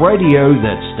Talk Radio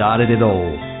that started it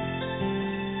all.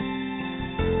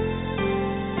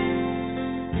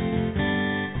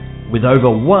 With over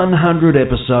 100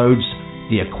 episodes,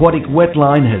 the Aquatic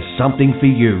Wetline has something for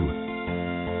you.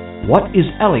 What is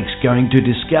Alex going to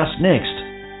discuss next?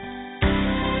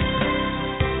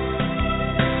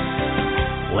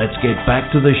 Let's get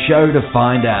back to the show to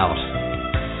find out.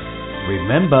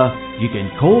 Remember, you can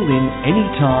call in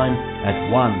anytime at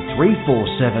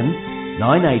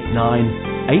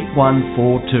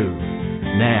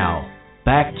 1-347-989-8142. Now,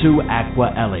 back to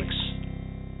Aqua Alex.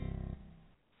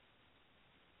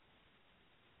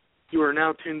 You are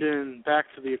now tuned in back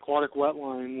to the Aquatic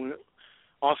Wetline when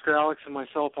Oscar Alex and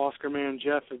myself, Oscar Man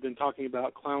Jeff, have been talking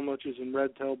about clown loaches and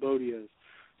red-tailed botias.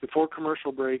 Before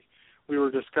commercial break, we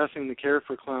were discussing the care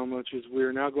for clown loaches. We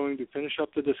are now going to finish up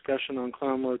the discussion on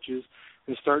clown loaches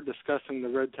and start discussing the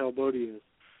red-tailed botias.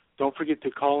 Don't forget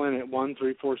to call in at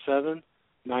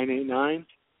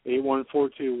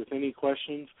 1-347-989-8142 with any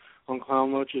questions on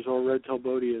clown loaches or red-tailed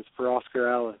botias for Oscar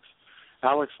Alex.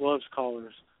 Alex loves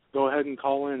callers. Go ahead and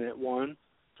call in at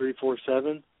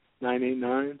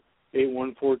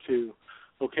 1-347-989-8142.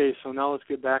 Okay, so now let's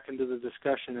get back into the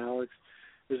discussion, Alex.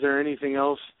 Is there anything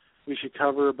else we should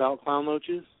cover about clown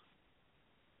loaches?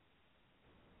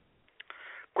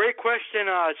 Great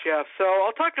question, Jeff. So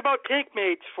I'll talk about tank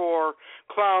mates for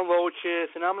clown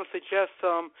loaches, and I'm going to suggest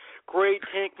some great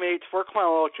tank mates for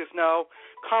clown loaches. Now,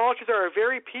 clown loaches are a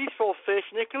very peaceful fish,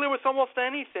 and they can live with almost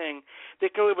anything.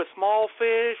 They can live with small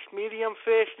fish, medium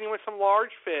fish, and even some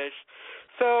large fish.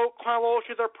 So clown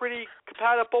loaches are pretty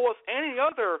compatible with any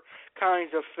other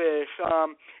kinds of fish.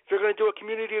 If you're going to do a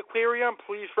community aquarium,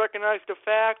 please recognize the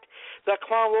fact that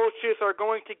clown loaches are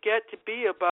going to get to be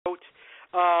about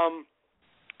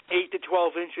 8 to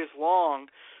 12 inches long.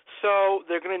 So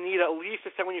they're going to need at least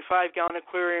a 75-gallon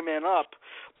aquarium and up.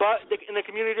 But in the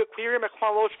community aquarium, a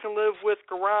clown loach can live with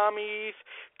gouramis,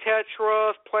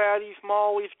 tetras, platies,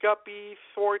 mollies, guppies,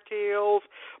 swordtails,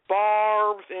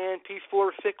 barbs, and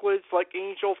peaceful cichlids like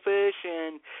angelfish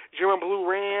and German blue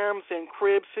rams and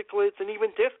crib cichlids and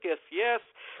even discus. Yes,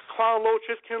 clown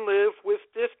loaches can live with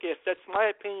discus. That's my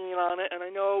opinion on it, and I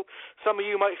know some of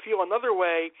you might feel another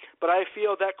way, but I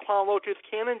feel that clown loaches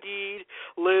can indeed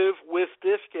live with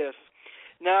discus.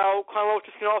 Now, clown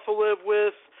loaches can also live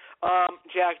with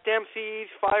Jack Dempsey's,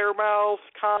 firemouths,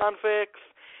 convicts,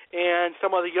 and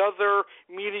some of the other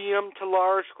medium to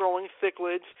large growing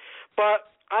cichlids. But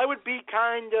I would be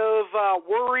kind of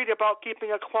worried about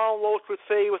keeping a clown loach with,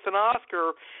 say, with an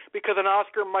Oscar, because an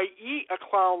Oscar might eat a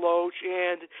clown loach,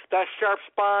 and that sharp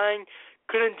spine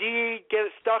could indeed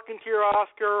get stuck into your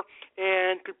Oscar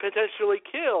and could potentially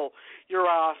kill your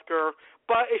Oscar.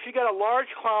 But if you got a large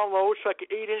clown loach, like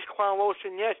an 8-inch clown loach,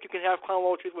 then yes, you can have clown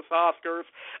loaches with Oscars.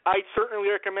 I'd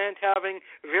certainly recommend having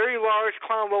very large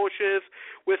clown loaches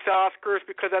with Oscars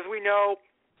because, as we know,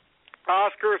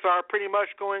 Oscars are pretty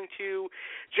much going to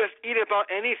just eat about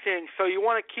anything. So you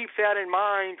want to keep that in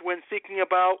mind when thinking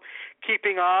about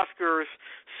keeping Oscars.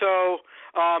 So,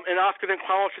 and Oscars and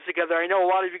clown loaches together. I know a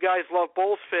lot of you guys love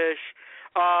both fish,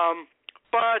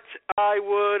 but I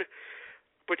would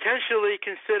potentially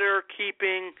consider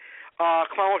keeping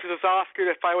clown loaches with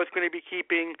Oscars if I was going to be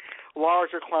keeping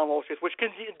larger clown loaches, which can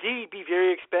indeed be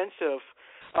very expensive.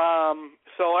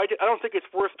 So I don't think it's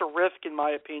worth the risk, in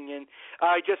my opinion.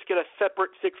 I just get a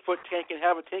separate 6-foot tank and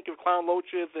have a tank of clown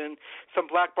loaches and some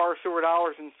black bar sewer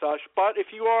dollars and such. But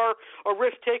if you are a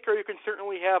risk taker, you can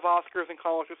certainly have Oscars and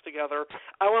clown loaches together.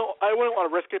 I wouldn't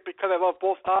want to risk it because I love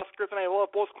both Oscars and I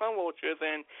love both clown loaches,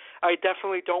 and I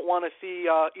definitely don't want to see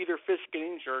either fish get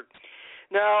injured.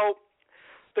 Now,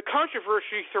 the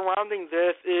controversy surrounding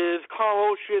this is clown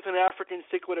loaches and African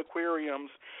cichlid aquariums.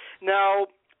 Now,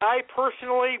 I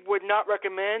personally would not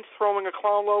recommend throwing a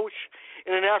clown loach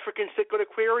in an African cichlid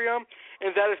aquarium,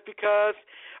 and that is because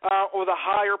of the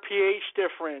higher pH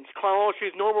difference. Clown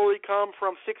loaches normally come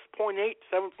from 6.8 to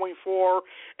 7.4,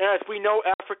 and as we know,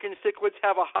 African cichlids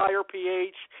have a higher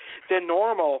pH than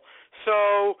normal.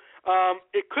 So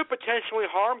it could potentially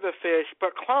harm the fish,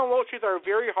 but clown loaches are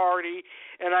very hardy,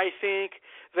 and I think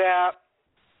that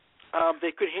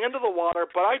they could handle the water,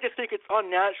 but I just think it's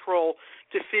unnatural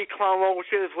to see clown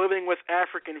loaches living with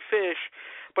African fish.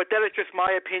 But that is just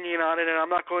my opinion on it, and I'm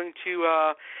not going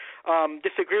to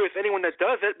disagree with anyone that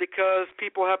does it because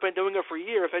people have been doing it for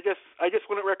years. I just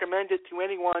wouldn't recommend it to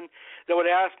anyone that would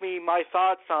ask me my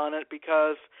thoughts on it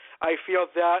because I feel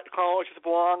that clown loaches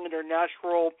belong in their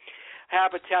natural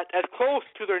habitat, as close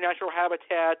to their natural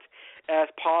habitat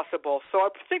as possible. So I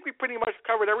think we pretty much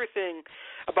covered everything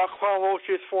about clown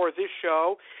loaches for this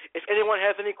show. If anyone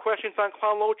has any questions on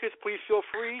clown loaches, please feel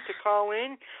free to call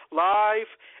in live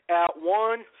at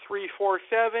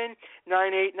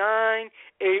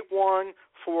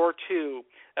 1-347-989-8142.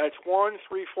 That's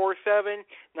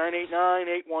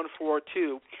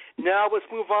 1-347-989-8142. Now let's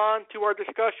move on to our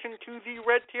discussion to the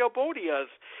red-tailed Botias.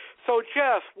 So,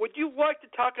 Jeff, would you like to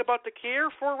talk about the care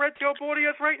for red-tailed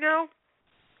Botias right now?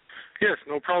 Yes,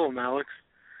 no problem, Alex.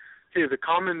 Okay, the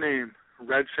common name,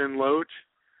 redfin loach,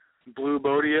 blue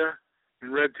Botia,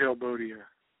 and red-tailed Botia.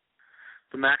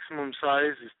 The maximum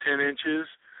size is 10 inches.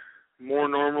 More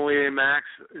normally, a max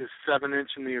is 7 inch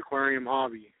in the aquarium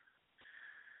hobby.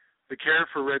 The care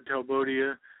for red-tailed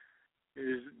Botia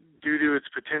is due to its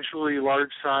potentially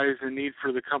large size and need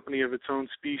for the company of its own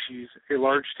species. A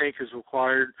large tank is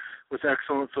required with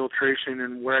excellent filtration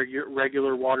and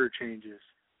regular water changes.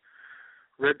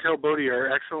 Red-tailed Botia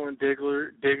are excellent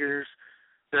diggers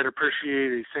that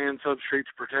appreciate a sand substrate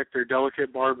to protect their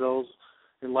delicate barbels,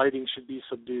 and lighting should be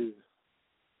subdued.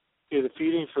 Okay, the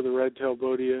feeding for the red-tailed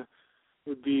Botia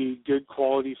would be good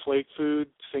quality flake food,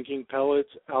 sinking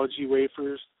pellets, algae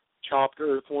wafers, chopped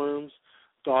earthworms,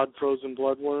 thawed frozen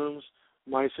bloodworms,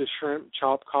 mysis shrimp,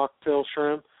 chopped cocktail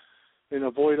shrimp, and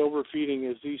avoid overfeeding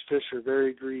as these fish are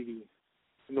very greedy.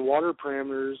 And the water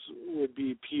parameters would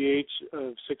be pH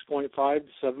of 6.5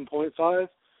 to 7.5.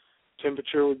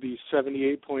 Temperature would be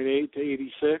 78.8 to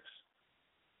 86.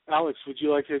 Alex, would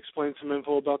you like to explain some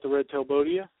info about the red-tailed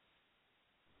Botia?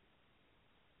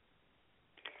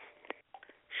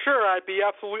 Sure, I'd be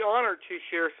absolutely honored to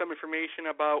share some information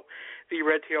about the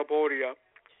red-tailed Botia.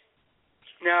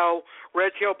 Now,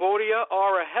 red-tailed Botia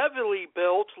are a heavily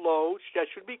built loach that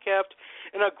should be kept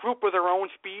in a group of their own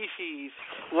species.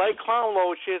 Like clown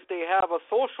loaches, they have a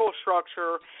social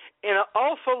structure, and an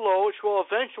alpha loach will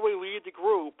eventually lead the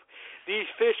group. These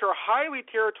fish are highly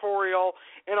territorial,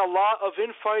 and a lot of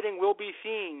infighting will be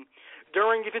seen.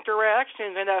 During these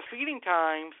interactions and at feeding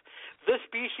times, this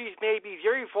species may be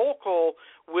very vocal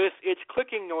with its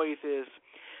clicking noises.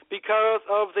 Because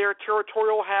of their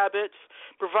territorial habits,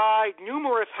 provide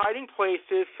numerous hiding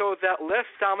places so that less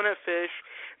dominant fish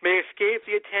may escape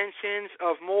the attentions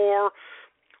of more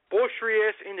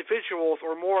boisterous individuals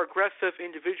or more aggressive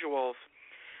individuals.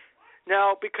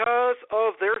 Now, because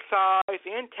of their size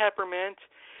and temperament,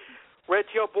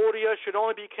 red-tailed Botia should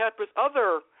only be kept with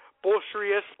other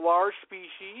boisterous large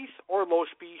species or low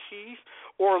species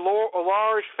or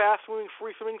large fast-moving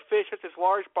free-swimming fish such as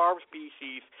large barb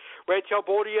species. Red-tailed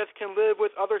Botias can live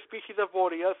with other species of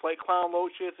Botias like clown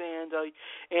loaches and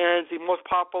the most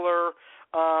popular,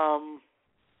 I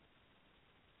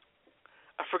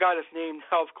forgot his name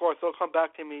now, of course, it'll come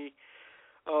back to me.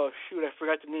 Oh, shoot, I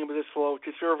forgot the name of this loach.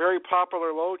 It's a very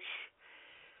popular loach.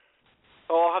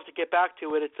 Oh, I'll have to get back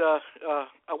to it. It's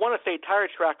I want to say tire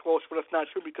track loach, but it's not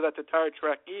true because that's a tire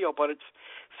track eel, but it's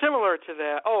similar to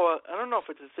that. Oh, I don't know if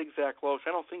it's a zigzag loach.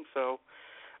 I don't think so.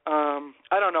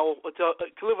 I don't know. It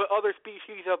can live with other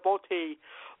species of Botia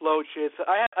loaches.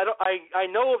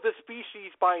 I know of this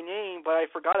species by name, but I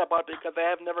forgot about it because I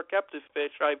have never kept this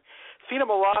fish. I've seen them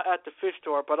a lot at the fish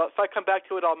store, but if I come back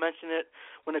to it, I'll mention it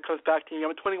when it comes back to me.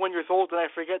 I'm 21 years old and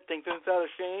I forget things. Isn't that a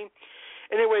shame?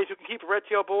 Anyways, you can keep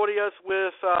red-tailed Botias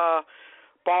with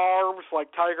barbs,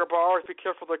 like tiger bars. Be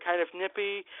careful, they're kind of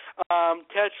nippy.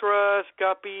 Tetras,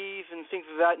 guppies, and things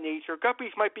of that nature.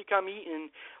 Guppies might become eaten,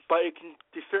 but it can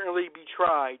certainly be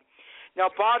tried. Now,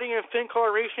 body and fin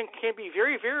coloration can be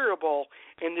very variable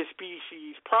in this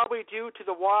species, probably due to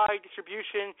the wide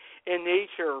distribution in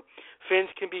nature. Fins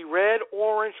can be red,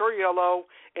 orange, or yellow,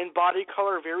 and body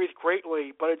color varies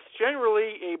greatly, but it's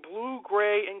generally a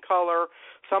blue-gray in color,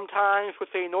 sometimes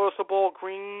with a noticeable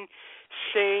green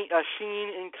sheen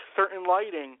in certain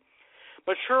lighting.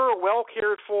 Mature,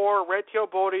 well-cared-for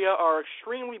red-tailed Botia are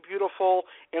extremely beautiful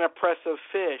and impressive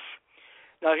fish.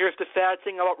 Now, here's the sad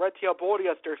thing about red-tailed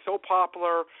Botias. They're so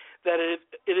popular that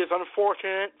it is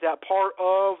unfortunate that part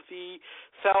of the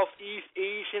Southeast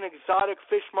Asian exotic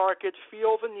fish markets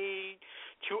feel the need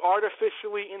to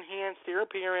artificially enhance their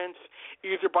appearance,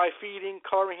 either by feeding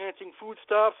color-enhancing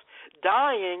foodstuffs,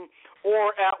 dyeing,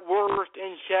 or at worst,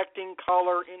 injecting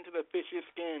color into the fish's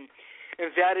skin.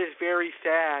 And that is very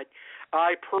sad.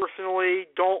 I personally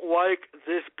don't like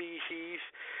this species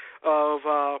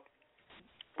of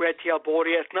red-tailed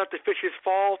Botia. It's not the fish's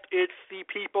fault. It's the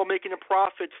people making the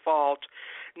profit's fault.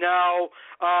 Now,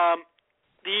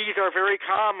 these are very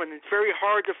common. It's very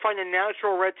hard to find a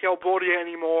natural red-tailed Botia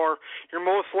anymore. You're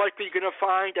most likely going to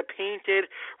find a painted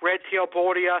red-tailed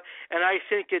Botia, and I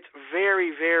think it's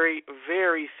very, very,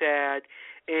 very sad,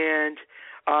 and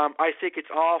I think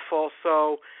it's awful.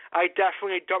 So I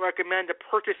definitely don't recommend the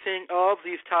purchasing of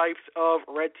these types of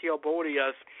red-tailed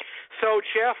Botias. So,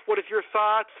 Jeff, what is your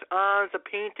thoughts on the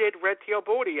painted red-tailed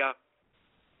Botia?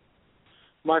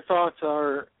 My thoughts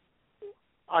are,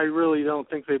 I really don't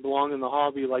think they belong in the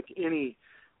hobby like any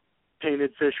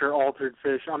painted fish or altered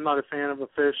fish. I'm not a fan of a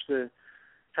fish that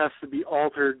has to be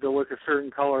altered to look a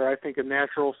certain color. I think a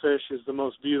natural fish is the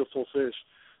most beautiful fish.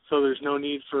 So there's no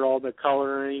need for all the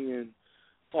coloring and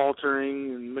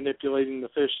altering and manipulating the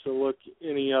fish to look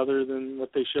any other than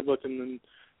what they should look in the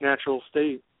natural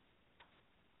state.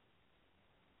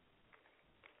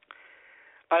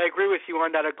 I agree with you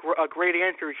on that. A great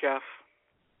answer, Jeff.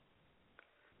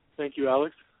 Thank you,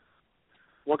 Alex.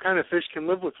 What kind of fish can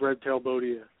live with red-tailed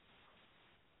Botia?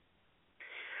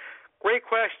 Great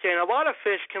question. A lot of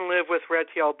fish can live with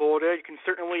red-tailed Botia. You can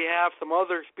certainly have some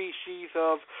other species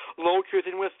of loaches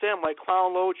in with them, like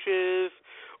clown loaches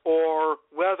or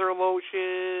weather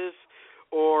loaches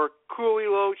or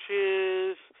coolie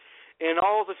loaches, and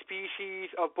all the species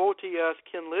of Botias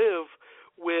can live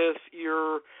with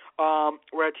your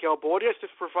red-tailed Botias.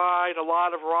 Just provide a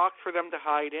lot of rocks for them to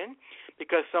hide in,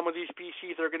 because some of these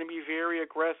species are going to be very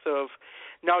aggressive.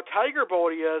 Now, tiger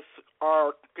Botias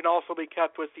can also be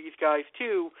kept with these guys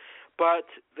too, but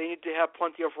they need to have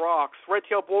plenty of rocks.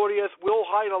 Red-tailed Botias will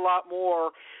hide a lot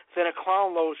more than a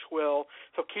clown loach will,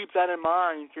 so keep that in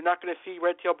mind. You're not going to see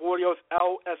red-tailed Botias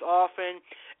out as often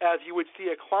as you would see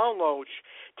a clown loach.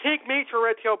 Tank mates for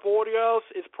red-tailed Botias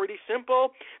is pretty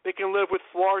simple. They can live with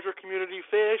larger community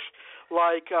fish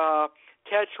like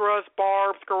tetras,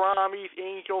 barbs, gouramis,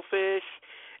 angelfish,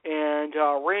 and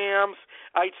rams.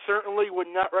 I certainly would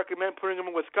not recommend putting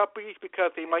them with guppies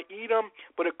because they might eat them,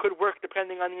 but it could work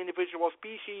depending on the individual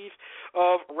species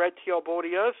of red-tailed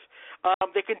Botias.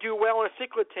 They can do well in a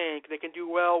cichlid tank. They can do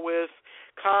well with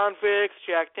convicts,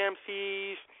 Jack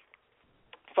Dempseys,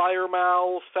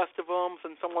 firemouths, festivums,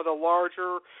 and some of the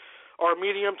larger or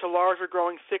medium to larger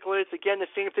growing cichlids. Again, the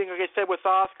same thing like I said with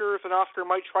Oscars. An Oscar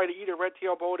might try to eat a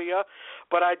red-tailed Botia,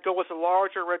 but I'd go with a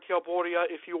larger red-tailed Botia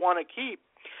if you want to keep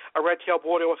a red-tailed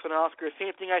Botia with an Oscar.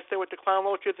 Same thing I said with the clown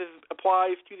loaches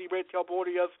applies to the red-tailed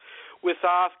Botias with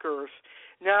Oscars.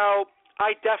 Now,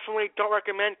 I definitely don't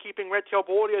recommend keeping red-tailed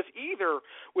Botias either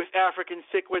with African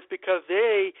cichlids because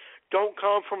they don't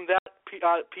come from that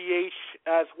pH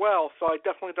as well. So I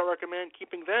definitely don't recommend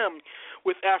keeping them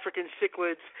with African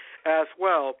cichlids as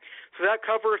well. So that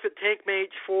covers the tank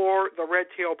mates for the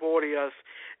red-tailed Botias.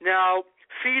 Now,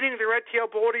 feeding the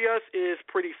red-tailed Botias is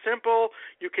pretty simple.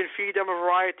 You can feed them a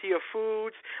variety of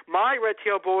foods. My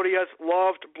red-tailed Botias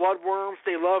loved bloodworms.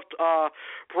 They loved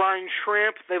brine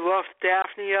shrimp. They loved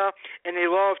daphnia, and they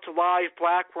loved live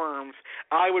blackworms.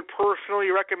 I would personally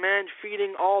recommend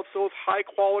feeding all those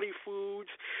high-quality foods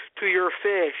to your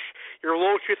fish. Your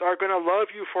loaches are going to love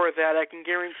you for that. I can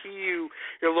guarantee you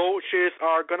your loaches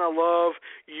are going to love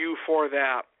you for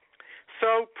that.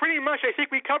 So pretty much I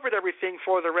think we covered everything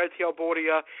for the red-tailed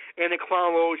Botia and the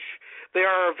clown loach. They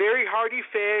are a very hardy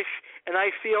fish, and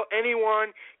I feel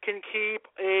anyone can keep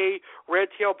a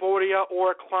red-tailed Botia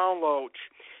or a clown loach.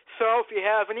 So if you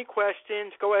have any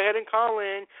questions, go ahead and call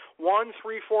in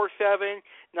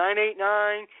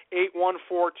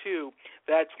 1-347-989-8142.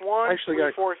 That's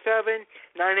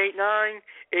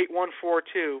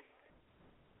 1-347-989-8142.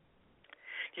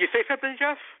 you say something,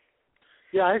 Jeff?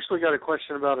 Yeah, I actually got a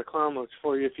question about a clown loach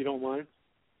for you, if you don't mind.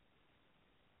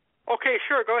 Okay,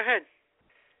 sure, go ahead.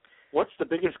 What's the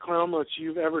biggest clown loach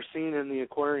you've ever seen in the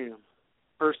aquarium,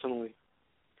 personally?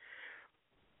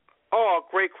 Oh,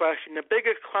 great question. The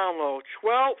biggest clown loach.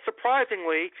 Well,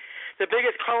 surprisingly, the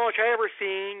biggest clown loach I ever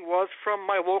seen was from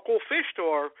my local fish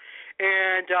store,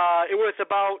 and it was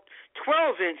about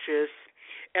 12 inches,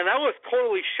 and I was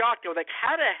totally shocked. I was like,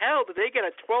 how the hell did they get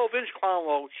a 12-inch clown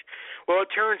loach? Well,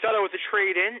 it turns out it was a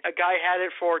trade-in. A guy had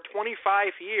it for 25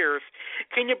 years.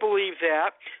 Can you believe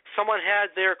that? Someone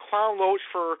had their clown loach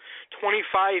for 25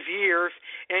 years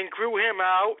and grew him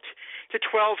out to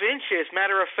 12 inches.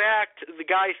 Matter of fact, the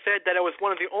guy said that it was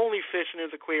one of the only fish in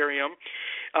his aquarium.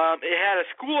 It had a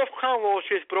school of clown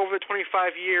loaches, but over the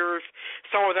 25 years,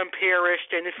 some of them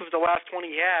perished, and this was the last one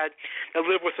he had that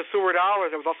lived with the sewer dollar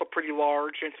that was also pretty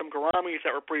large, and some gouramis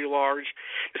that were pretty large.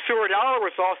 The sewer dollar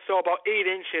was also about 8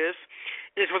 inches.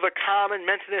 This was a common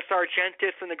Mentinus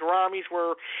argentis, and the gouramis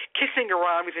were kissing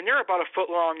gouramis, and they're about a foot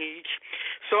long each.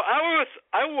 So I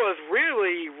was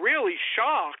really, really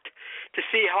shocked to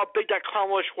see how big that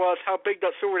clown loach was, how big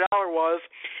that sewer dollar was,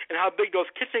 and how big those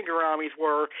kissing gouramis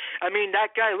were. I mean,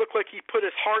 that guy looked like he put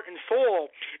his heart and soul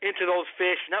into those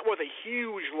fish, and that was a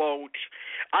huge loach.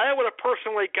 I would have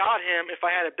personally got him if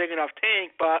I had a big enough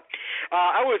tank, but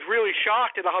I was really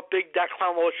shocked at how big that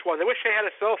clown loach was. I wish I had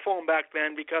a cell phone back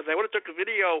then, because I would have took a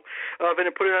video of it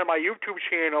and put it on my YouTube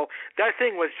channel. That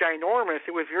thing was ginormous.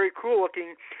 It was very cool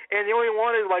looking, and they only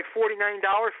wanted like $49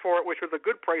 for it, which was a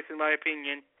good price in my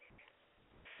opinion.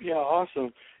 Yeah,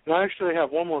 awesome. And I actually have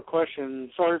one more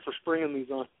question. Sorry for springing these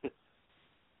on.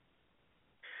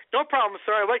 No problem,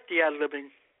 sir. I like the ad-libbing.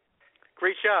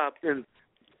 Great job. And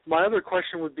my other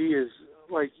question would be is,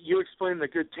 like, you explained the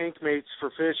good tank mates for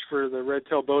fish for the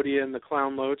red-tailed Botia and the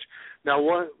clown loach. Now,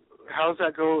 how does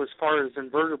that go as far as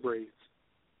invertebrates?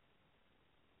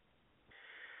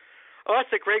 Oh,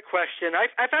 that's a great question.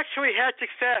 I've actually had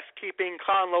success keeping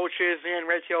clown loaches and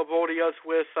red-tailed Botias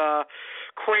with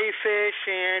crayfish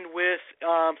and with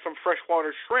some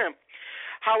freshwater shrimp.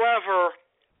 However,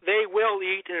 they will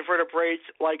eat invertebrates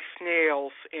like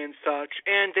snails and such,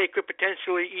 and they could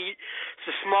potentially eat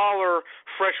the smaller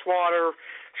freshwater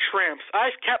shrimps.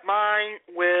 I've kept mine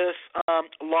with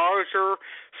larger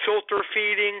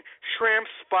filter-feeding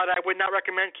shrimps, but I would not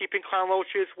recommend keeping clown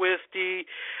loaches with the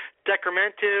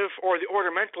decrementive or the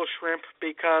ornamental shrimp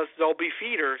because they'll be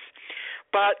feeders.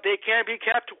 But they can be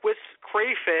kept with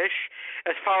crayfish,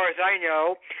 as far as I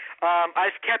know.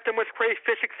 I've kept them with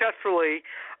crayfish successfully,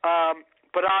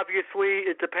 but obviously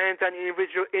it depends on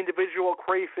individual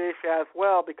crayfish as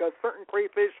well, because certain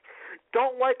crayfish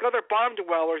don't like other bottom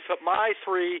dwellers, but my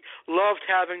three loved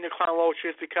having the clown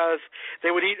loaches because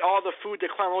they would eat all the food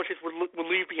that clown loaches would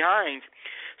leave behind.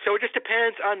 So it just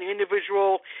depends on the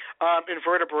individual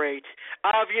invertebrate.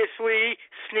 Obviously,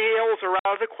 snails are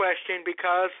out of the question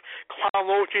because clown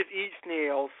loaches eat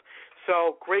snails.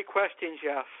 So great question,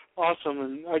 Jeff. Awesome,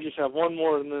 and I just have one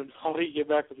more, and then I'll let you get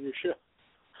back with your show.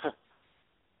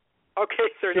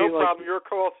 Okay, sir, no problem. You're a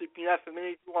co-host. You can ask as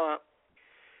many as you want.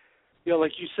 Yeah,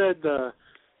 like you said,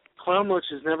 clown loach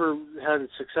has never had a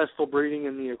successful breeding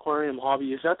in the aquarium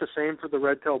hobby. Is that the same for the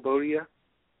red-tailed Botia?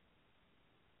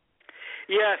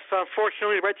 Yes,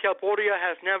 unfortunately, the red-tailed Botia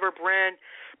has never bred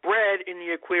in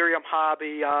the aquarium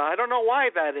hobby. I don't know why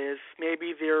that is.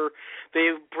 Maybe they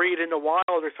breed in the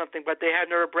wild or something, but they have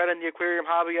never bred in the aquarium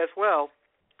hobby as well.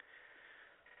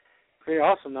 Okay,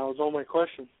 awesome. That was all my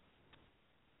questions.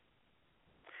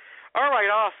 All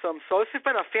right, awesome. So this has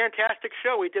been a fantastic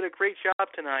show. We did a great job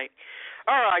tonight.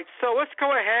 All right, so let's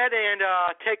go ahead and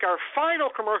take our final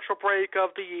commercial break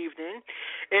of the evening.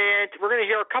 And we're going to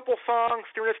hear a couple songs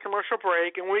during this commercial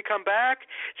break. And when we come back,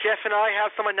 Jeff and I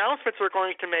have some announcements we're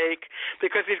going to make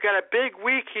because we've got a big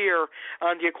week here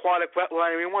on the Aquatic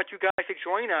Wetline, and we want you guys to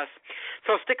join us.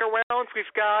 So stick around.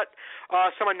 We've got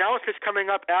some announcements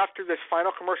coming up after this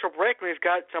final commercial break, and we've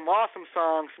got some awesome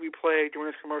songs we play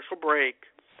during this commercial break.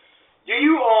 Do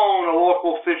you own a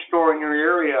local fish store in your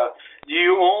area? Do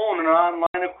you own an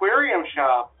online aquarium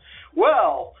shop?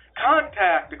 Well,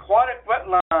 contact Aquatic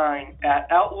Wetline at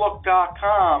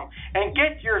Outlook.com and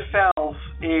get yourself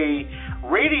a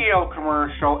radio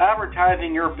commercial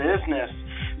advertising your business.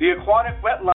 The Aquatic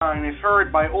Wetline is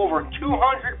heard by over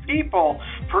 200 people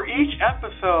for each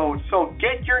episode, so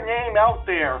get your name out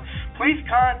there. Please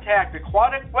contact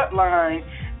Aquatic Wetline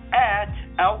at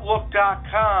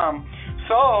Outlook.com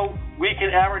so we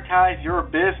can advertise your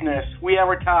business. We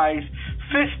advertise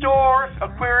fish stores,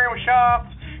 aquarium shops,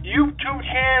 YouTube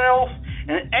channels,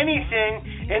 and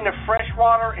anything in the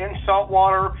freshwater and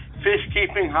saltwater fish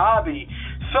keeping hobby.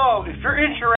 So, if you're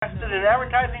interested in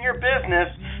advertising your business,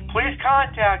 please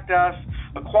contact us,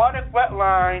 Aquatic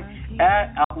Wetline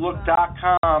at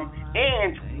Outlook.com,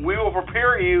 and we will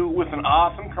prepare you with an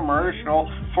awesome commercial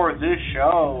for this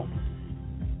show.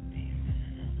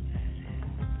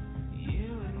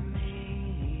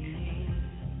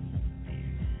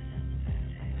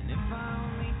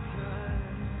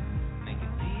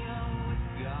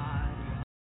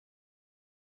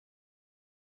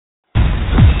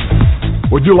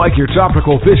 Would you like your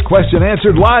tropical fish question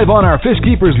answered live on our Fish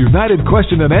Keepers United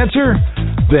question and answer?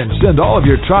 Then send all of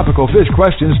your tropical fish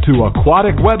questions to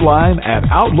Aquatic Wetline at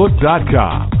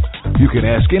Outlook.com. You can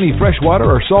ask any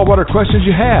freshwater or saltwater questions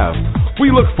you have.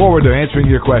 We look forward to answering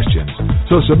your questions,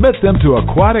 so submit them to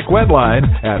Aquatic Wetline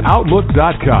at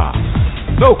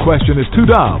Outlook.com. No question is too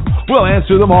dumb. We'll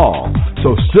answer them all,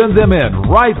 so send them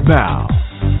in right now.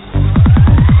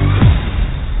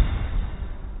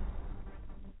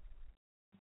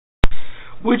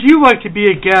 Would you like to be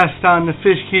a guest on the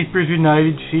Fish Keepers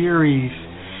United series?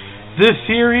 This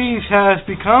series has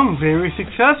become very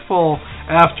successful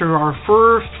after our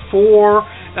first 4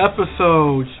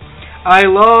 episodes. I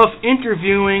love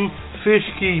interviewing fish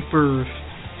keepers.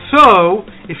 So,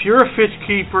 if you're a fish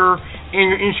keeper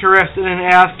and you're interested in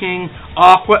asking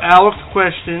Aqua Alex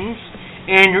questions,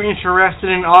 and you're interested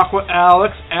in Aqua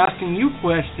Alex asking you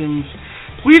questions,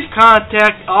 please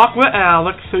contact Aqua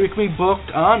Alex so you can be booked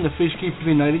on the Fish Keepers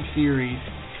United series.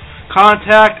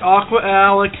 Contact Aqua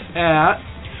Alex at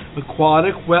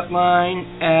Aquatic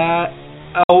Wetline at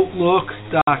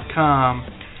Outlook.com.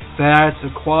 That's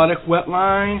Aquatic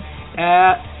Wetline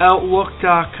at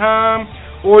Outlook.com.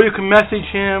 Or you can message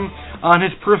him on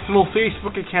his personal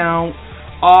Facebook account,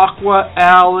 Aqua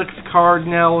Alex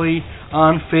Cardinelli,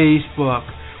 on Facebook.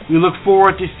 We look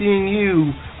forward to seeing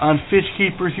you on Fish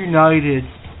Keepers United.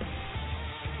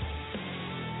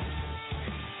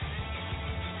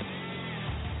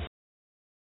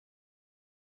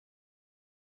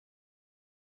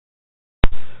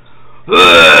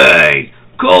 Hey!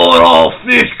 Calling all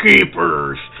fish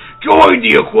keepers! Join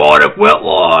the Aquatic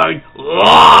Wetline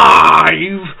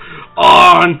live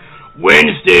on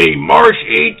Wednesday, March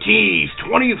 18th,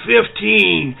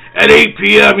 2015 at 8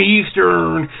 p.m.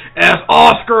 Eastern as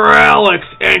Oscar Alex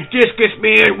and Discus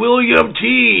Man William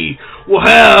T. will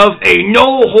have a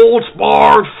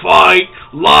no-holds-barred fight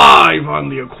live on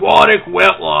the Aquatic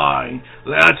Wetline.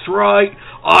 That's right,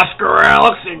 Oscar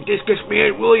Alex and Discus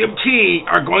Man William T.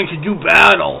 are going to do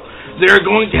battle. They're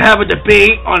going to have a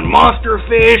debate on monster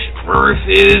fish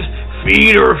versus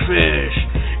feeder fish.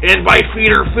 And by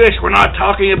feeder fish, we're not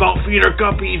talking about feeder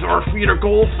guppies or feeder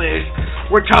goldfish.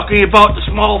 We're talking about the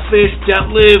small fish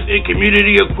that live in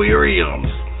community aquariums.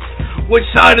 Which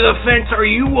side of the fence are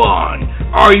you on?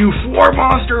 Are you for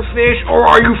monster fish or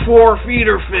are you for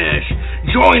feeder fish?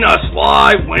 Join us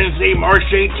live Wednesday, March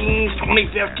 18th,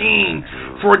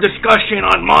 2015 for a discussion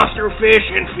on monster fish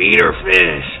and feeder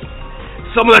fish.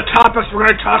 Some of the topics we're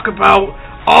going to talk about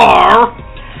are: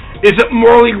 is it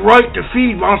morally right to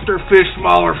feed monster fish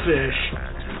smaller fish?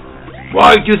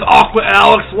 Why does Aqua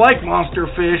Alex like monster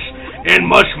fish? And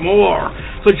much more.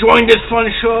 So join this fun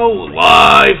show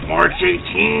live March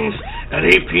 18th at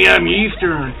 8 p.m.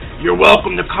 Eastern. You're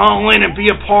welcome to call in and be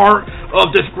a part of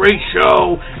this great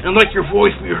show and let your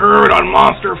voice be heard on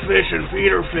monster fish and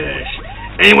feeder fish.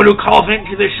 Anyone who calls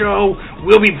into the show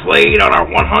will be played on our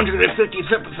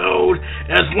 150th episode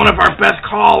as one of our best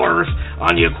callers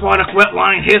on the Aquatic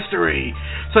Wetline history.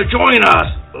 So join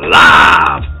us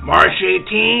live March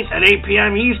 18th at 8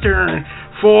 p.m. Eastern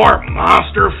for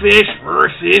Monster Fish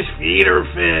versus Feeder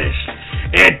Fish.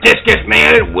 And Discus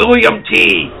Man William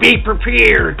T., be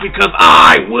prepared because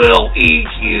I will eat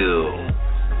you.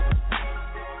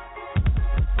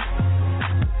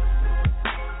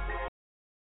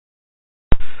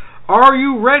 Are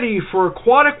you ready for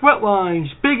Aquatic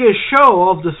Wetline's biggest show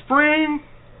of the spring?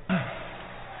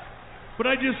 But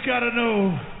I just gotta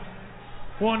know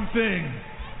one thing.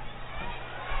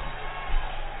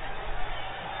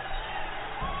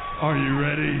 Are you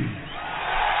ready?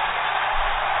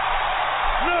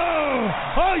 No!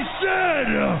 I said,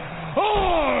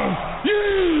 are you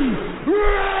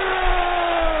ready?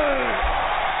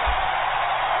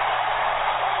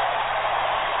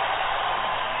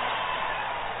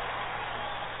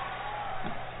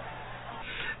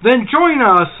 Then join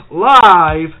us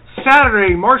live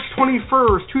Saturday, March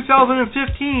 21st,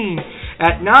 2015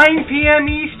 at 9 p.m.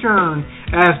 Eastern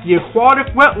as the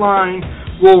Aquatic Wetline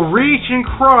will reach and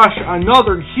crush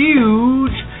another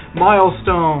huge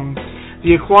milestone.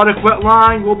 The Aquatic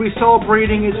Wetline will be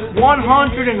celebrating its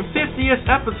 150th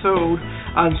episode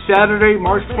on Saturday,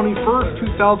 March 21st,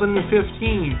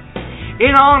 2015.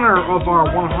 In honor of our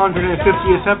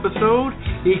 150th episode,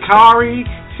 Hikari,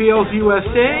 Sales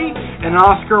USA, and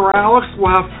Oscar Alex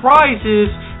will have prizes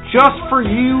just for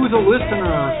you, the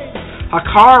listeners.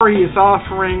 Hikari is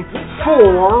offering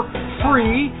 4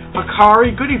 free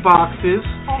Hikari goodie boxes,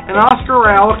 and Oscar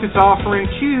Alex is offering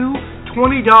 2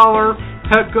 $20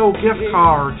 Petco gift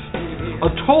cards. A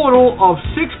total of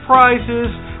 6 prizes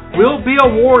will be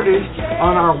awarded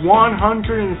on our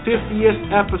 150th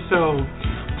episode.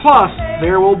 Plus,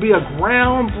 there will be a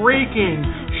groundbreaking,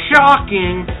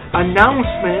 shocking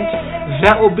announcement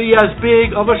that will be as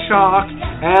big of a shock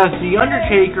as The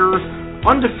Undertaker's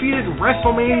undefeated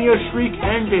WrestleMania streak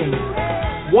ending.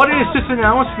 What is this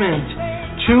announcement?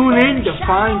 Tune in to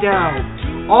find out.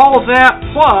 All that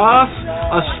plus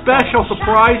a special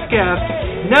surprise guest.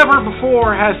 Never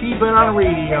before has he been on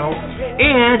radio.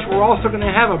 And we're also going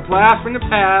to have a blast from the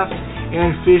past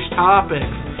and fish topics.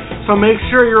 So make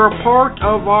sure you're a part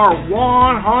of our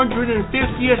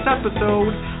 150th episode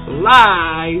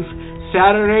live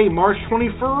Saturday, March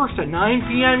 21st at 9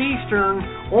 p.m. Eastern,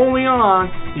 only on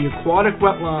the Aquatic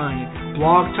Wetline,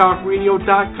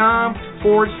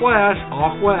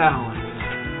 blogtalkradio.com/Aqua Alex.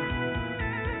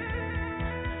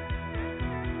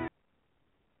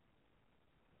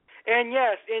 And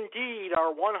yes, indeed,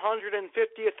 our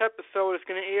 150th episode is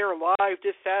going to air live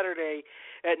this Saturday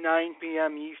at 9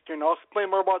 p.m. Eastern. I'll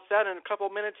explain more about that in a couple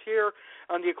of minutes here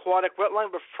on the Aquatic Wetline.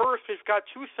 But first, we've got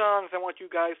 2 songs I want you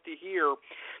guys to hear.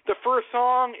 The first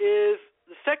song is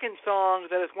the second song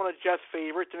that is one of Jeff's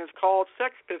favorites, and it's called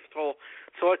Sex Pistol.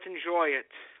 So let's enjoy it.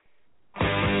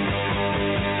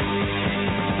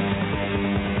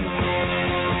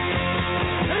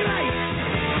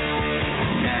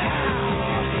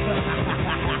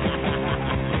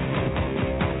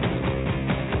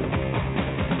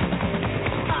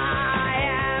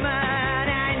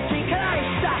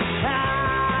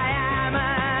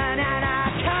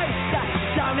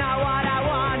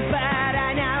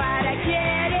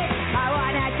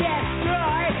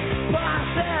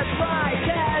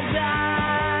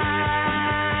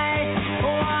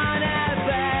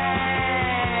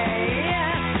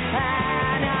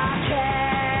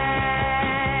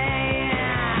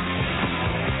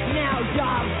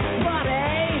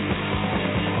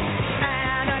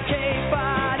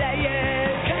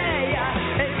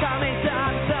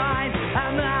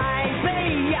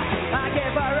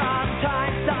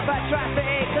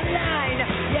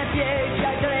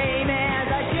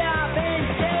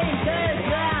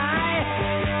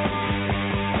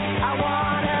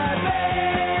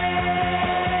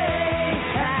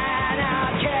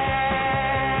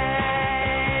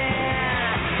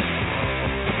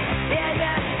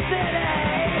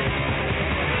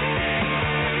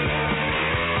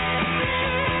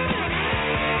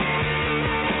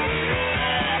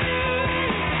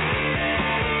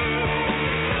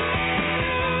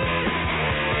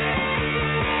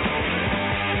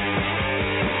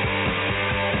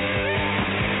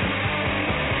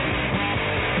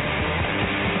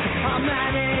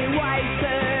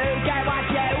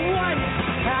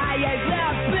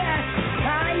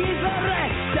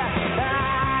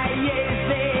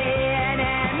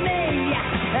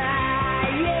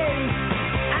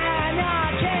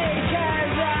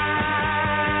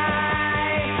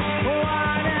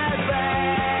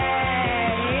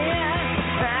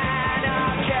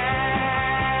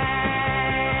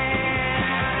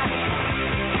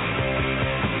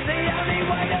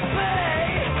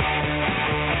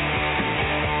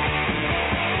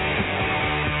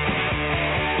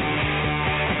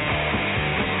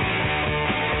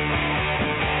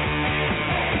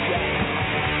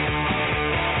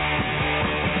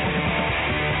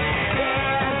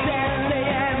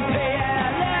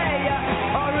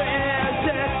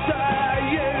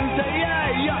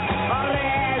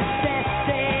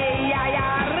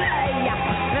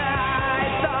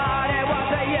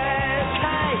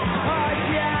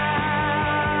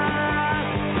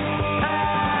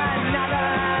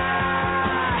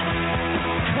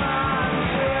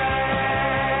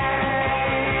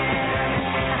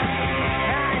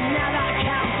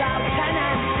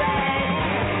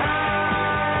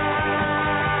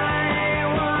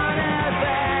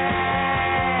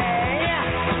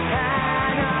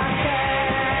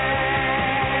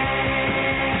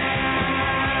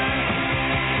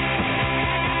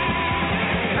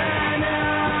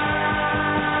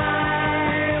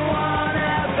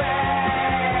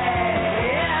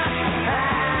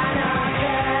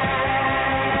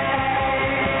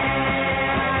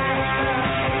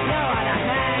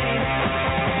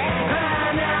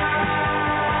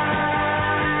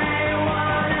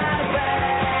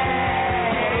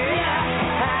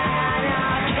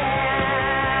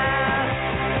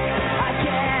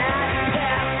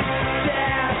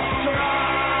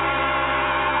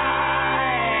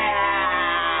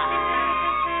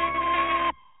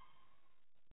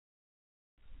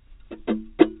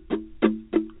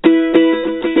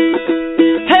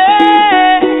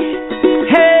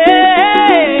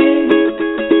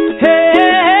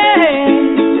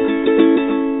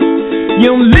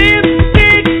 Your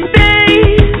lipstick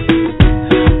stains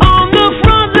on the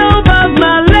front lobe of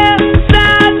my left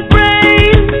side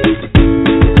brain.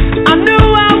 I knew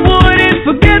I wouldn't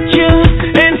forget you,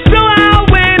 and so I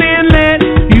went and let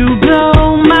you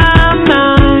blow my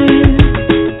mind.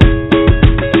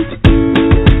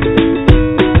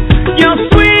 Your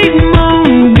sweet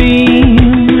moonbeam,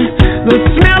 the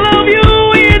smell of you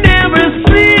in every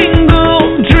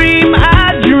single dream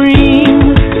I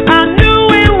dream. I knew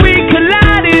when we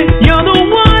collided, you're the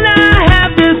one I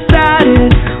have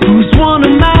decided who's one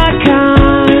of my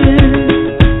kind.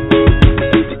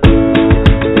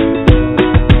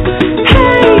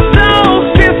 Hey, soul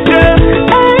sister,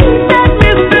 ain't that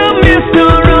Mr.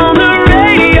 on the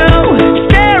radio?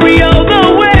 Stereo, the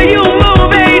way you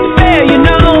move ain't fair, you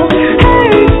know.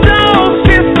 Hey, soul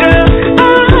sister, I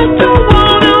don't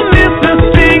wanna miss a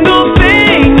single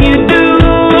thing you do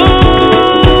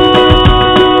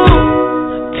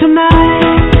tonight.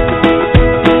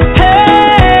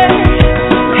 Hey,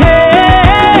 hey,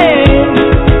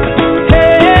 hey.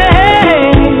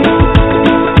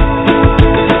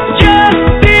 Just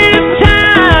in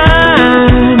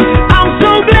time. I'm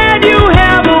so glad you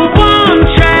have a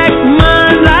one-track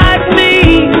mind like me.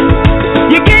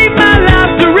 You gave my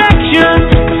life direction,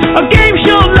 a game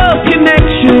show love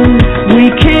connection we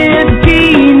can't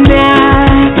deny.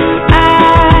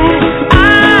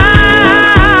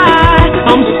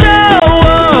 I'm so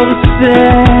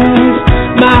obsessed.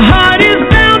 My heart is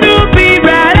bound to beat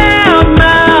right out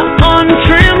my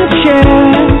untrimmed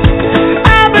chest.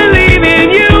 I believe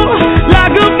in you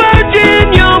like a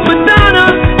virgin, you're Madonna,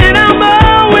 and I'm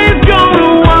always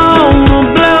gonna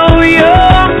wanna blow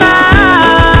your mind.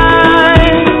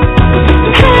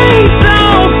 Hey,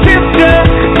 soul sister,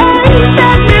 ain't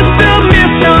that Mr.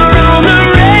 on the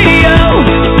radio?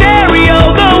 Stereo,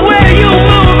 the way you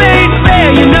move ain't fair,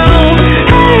 you know.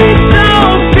 Hey,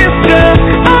 soul sister,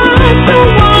 I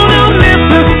don't wanna miss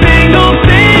a single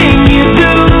thing you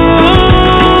do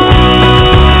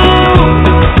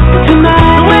tonight.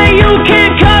 The way you can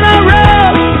cut a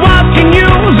rug, watching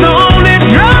you's the only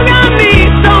drug I need.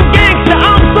 So gangsta,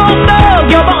 I'm so thug,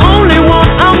 you're the only one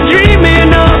I'm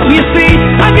dreaming of. You see,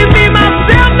 I can be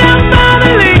myself now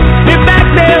finally. In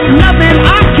fact, there's nothing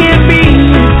I can't be.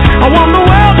 I want the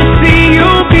world to see you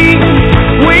be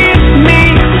with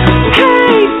me.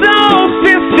 Hey, soul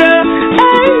sister,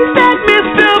 ain't that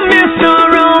Mr.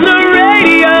 on the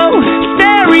radio?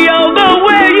 Stereo, the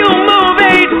way you move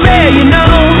ain't fair, you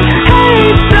know.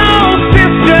 Hey, soul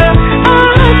sister,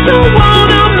 I don't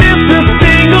wanna miss a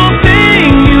single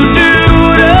thing you do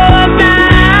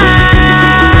tonight.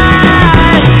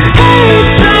 Hey,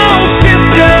 soul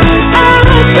sister, I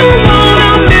don't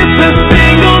wanna miss a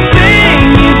single thing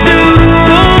you do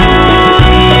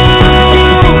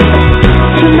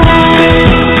tonight. Hey,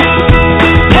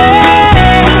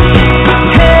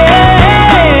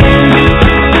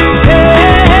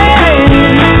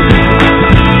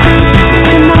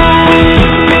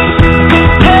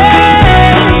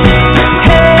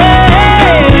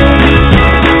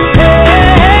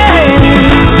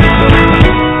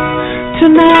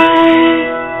 tonight.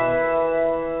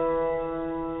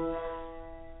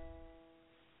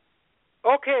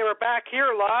 Okay, we're back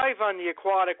here live on the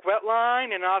Aquatic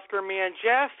Wetline, and Oscar, me, and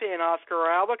Jeff, and Oscar,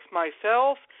 Alex,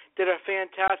 myself, did a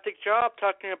fantastic job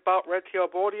talking about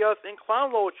red-tailed Botias and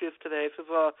clown loaches today. This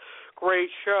is a great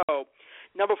show.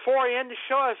 Now, before I end the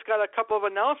show, I've got a couple of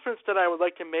announcements that I would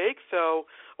like to make, so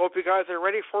I hope you guys are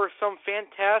ready for some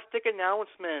fantastic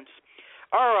announcements.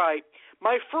 All right,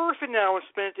 my first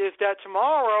announcement is that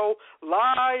tomorrow,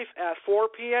 live at 4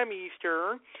 p.m.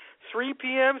 Eastern, 3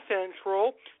 p.m.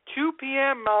 Central, 2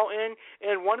 p.m. Mountain,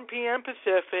 and 1 p.m.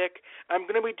 Pacific, I'm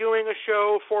going to be doing a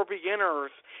show for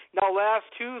beginners. Now, last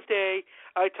Tuesday,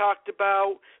 I talked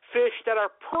about fish that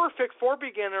are perfect for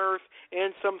beginners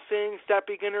and some things that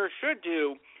beginners should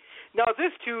do. Now,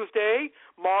 this Tuesday,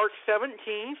 March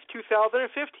 17th,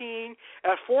 2015,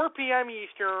 at 4 p.m.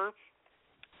 Eastern,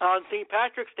 on St.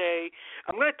 Patrick's Day,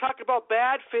 I'm going to talk about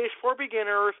bad fish for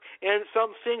beginners and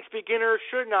some things beginners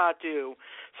should not do.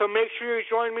 So make sure you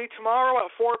join me tomorrow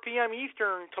at 4 p.m.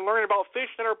 Eastern to learn about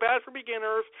fish that are bad for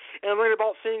beginners and learn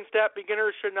about things that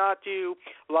beginners should not do,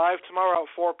 live tomorrow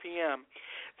at 4 p.m.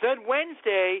 Then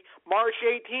Wednesday, March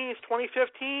 18th,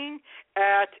 2015,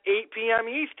 at 8 p.m.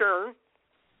 Eastern,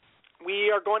 we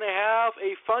are going to have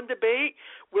a fun debate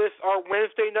with our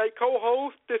Wednesday night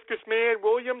co-host, Discus Man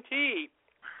William T.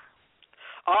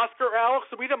 Oscar Alex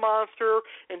will be the monster,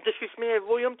 and Discus Man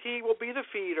William T. will be the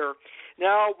feeder.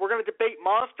 Now, we're going to debate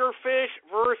monster fish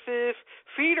versus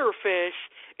feeder fish,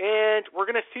 and we're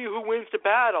going to see who wins the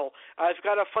battle. I've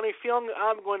got a funny feeling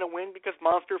I'm going to win because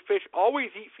monster fish always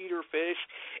eat feeder fish,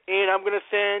 and I'm going to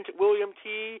send William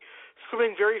T.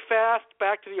 swimming very fast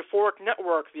back to the euphoric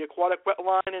network. The Aquatic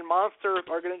Wetline and Monsters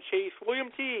are going to chase William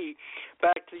T.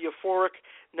 back to the euphoric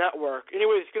network.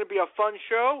 Anyway, it's going to be a fun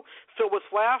show filled with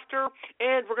laughter,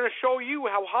 and we're going to show you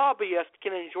how hobbyists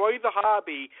can enjoy the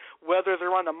hobby, whether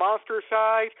they're on the monster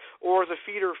side or the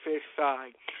feeder fish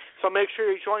side. So make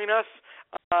sure you join us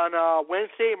on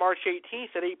Wednesday, March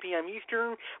 18th at 8 p.m.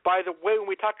 Eastern. By the way, when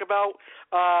we talk about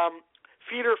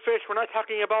feeder fish, we're not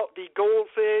talking about the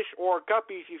goldfish or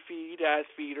guppies you feed as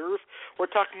feeders. We're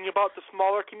talking about the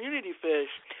smaller community fish,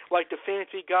 like the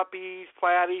fancy guppies,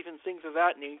 platies, and things of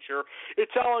that nature.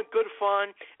 It's all in good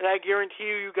fun, and I guarantee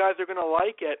you guys are going to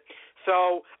like it.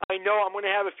 So I know I'm going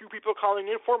to have a few people calling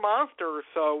in for monsters,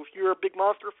 so if you're a big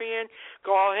monster fan,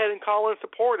 go ahead and call in and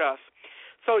support us.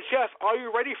 So, Jeff, are you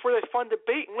ready for this fun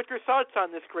debate, and what's your thoughts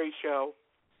on this great show?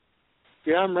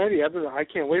 Yeah, I'm ready. I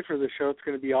can't wait for this show. It's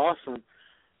going to be awesome.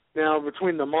 Now,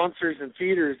 between the monsters and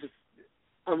feeders,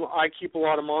 I keep a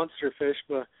lot of monster fish,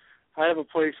 but I have a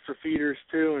place for feeders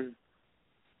too, and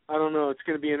I don't know. It's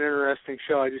going to be an interesting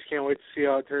show. I just can't wait to see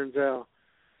how it turns out.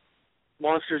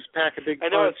 Monsters pack a big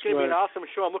punch. I know it's going to be an awesome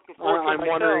show. I'm looking forward to it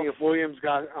myself.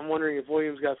 I'm wondering if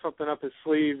William's got something up his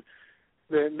sleeve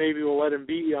that maybe will let him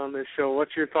beat you on this show.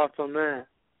 What's your thoughts on that?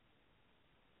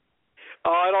 Oh,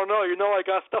 I don't know. You know, I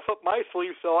got stuff up my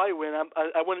sleeve, so I win.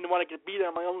 I wouldn't want to get beat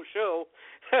on my own show.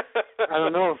 I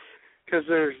don't know, because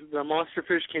the monster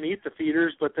fish can eat the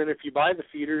feeders, but then if you buy the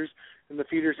feeders and the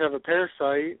feeders have a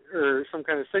parasite or some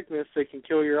kind of sickness, they can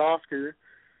kill your Oscar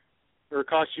or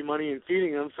cost you money in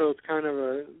feeding them. So it's kind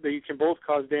of you can both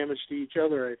cause damage to each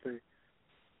other, I think.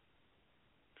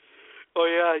 Oh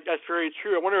yeah, that's very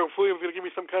true. I wonder if William's going to give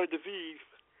me some kind of disease.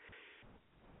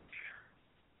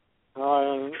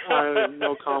 I have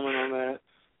no comment on that.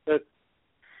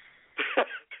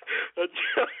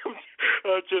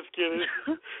 Just kidding.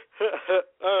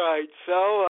 All right,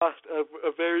 so that's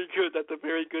a very good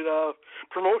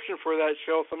promotion for that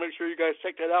show. So make sure you guys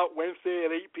check that out Wednesday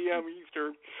at 8 p.m.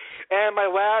 Eastern. And my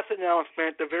last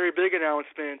announcement, the very big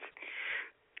announcement.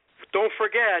 Don't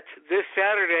forget, this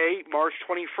Saturday, March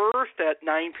 21st at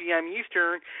 9 p.m.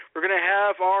 Eastern, we're going to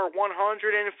have our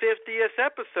 150th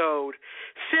episode.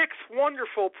 6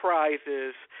 wonderful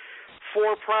prizes.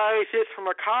 4 prizes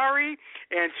from Akari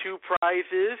and 2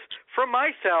 prizes from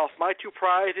myself. My 2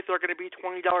 prizes are going to be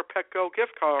 $20 Petco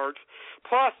gift cards.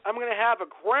 Plus, I'm going to have a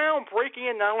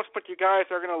groundbreaking announcement you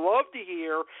guys are going to love to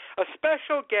hear, a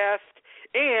special guest,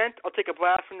 and I'll take a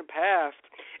blast from the past.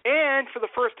 And for the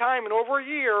first time in over a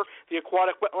year, the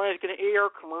Aquatic Wetline is going to air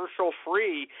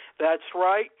commercial-free. That's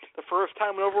right. The first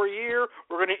time in over a year,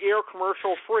 we're going to air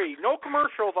commercial-free. No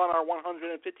commercials on our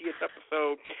 150th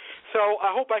episode. So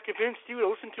I hope I convinced you to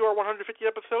listen to our 150th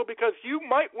episode because you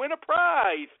might win a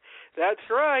prize. That's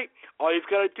right. All you've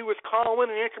got to do is call in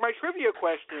and answer my trivia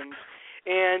questions.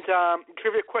 And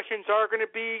trivia questions are going to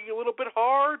be a little bit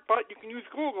hard, but you can use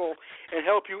Google and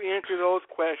help you answer those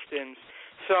questions.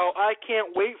 So I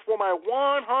can't wait for my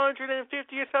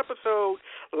 150th episode,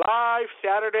 live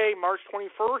Saturday, March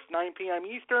 21st, 9 p.m.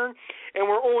 Eastern. And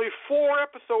we're only 4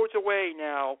 episodes away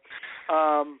now.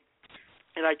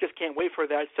 And I just can't wait for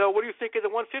that. So what do you think of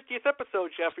the 150th episode,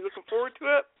 Jeff? Are you looking forward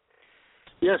to it?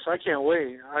 Yes, I can't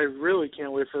wait. I really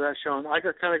can't wait for that show. And I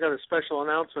kind of got a special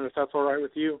announcement, if that's all right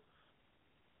with you.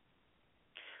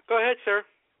 Go ahead, sir.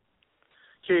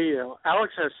 Okay,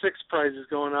 Alex has 6 prizes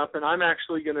going up, and I'm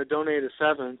actually going to donate a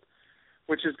 7th,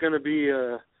 which is going to be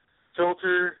a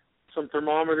filter, some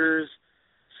thermometers,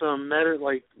 some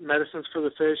medicines for the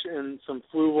fish, and some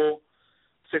Fluval,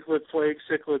 cichlid flakes,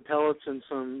 cichlid pellets, and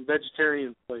some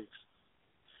vegetarian flakes.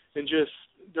 And just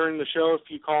during the show, if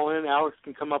you call in, Alex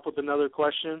can come up with another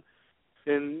question,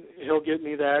 and he'll get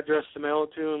me the address to mail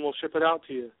it to, and we'll ship it out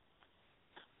to you.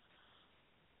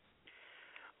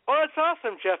 Oh, that's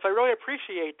awesome, Jeff. I really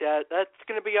appreciate that. That's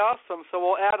going to be awesome. So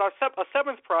we'll add a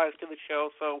 7th prize to the show.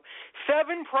 So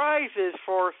 7 prizes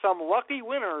for some lucky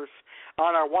winners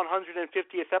on our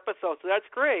 150th episode. So that's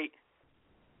great.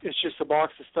 It's just a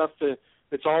box of stuff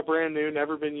that's all brand new,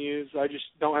 never been used. I just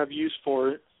don't have use for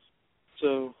it.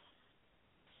 So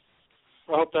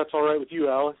I hope that's all right with you,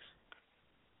 Alex.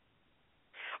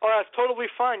 Oh, that's totally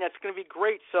fine. That's going to be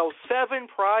great. So 7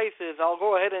 prizes. I'll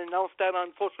go ahead and announce that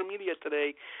on social media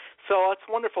today. So that's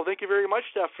wonderful. Thank you very much,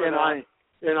 Jeff, for that.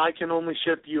 And I can only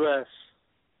ship U.S.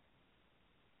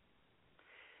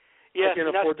 Yes, and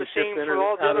that's the same for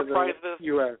all the other prizes.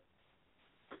 U.S.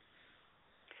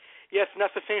 Yes, and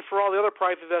that's the same for all the other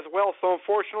prizes as well. So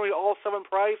unfortunately, all 7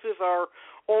 prizes are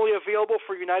only available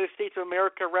for United States of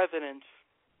America residents.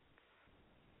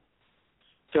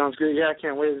 Sounds great. Yeah, I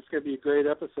can't wait. It's going to be a great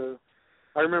episode.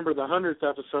 I remember the 100th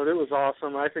episode. It was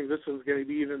awesome. I think this one's going to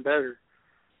be even better.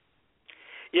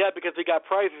 Yeah, because they got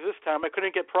prizes this time. I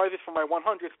couldn't get prizes for my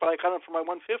 100th, but I got them for my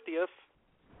 150th.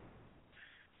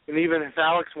 And even if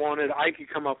Alex wanted, I could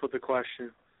come up with a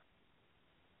question.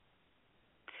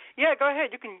 Yeah, go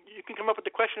ahead. You can come up with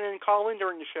the question and call in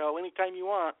during the show anytime you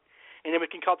want. And then we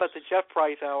can call that the Jeff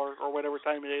Prize Hour or whatever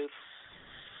time it is.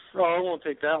 Oh, it won't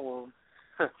take that long.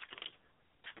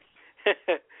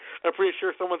 I'm pretty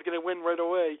sure someone's going to win right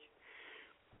away.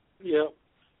 Yep.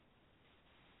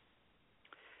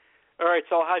 All right,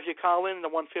 so I'll have you call in the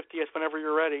 150th whenever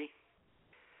you're ready.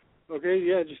 Okay,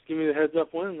 yeah, just give me the heads up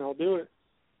when, and I'll do it.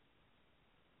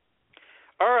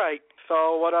 All right,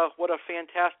 so what a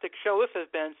fantastic show this has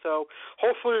been. So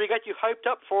hopefully we got you hyped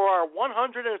up for our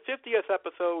 150th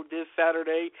episode this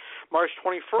Saturday, March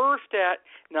 21st at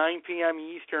 9 p.m.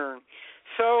 Eastern.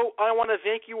 So I want to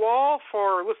thank you all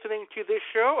for listening to this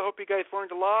show. I hope you guys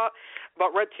learned a lot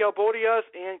about red-tailed Botias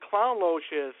and clown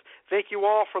loaches. Thank you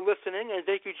all for listening, and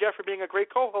thank you, Jeff, for being a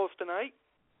great co-host tonight.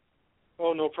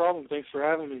 Oh, no problem. Thanks for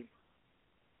having me.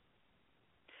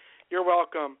 You're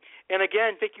welcome. And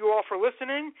again, thank you all for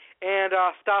listening, and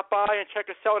stop by and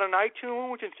check us out on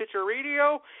iTunes and Stitcher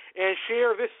Radio, and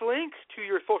share this link to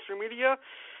your social media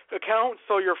account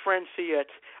so your friends see it.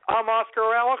 I'm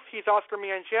Oscar Alex. He's Oscar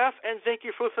Man Jeff, and thank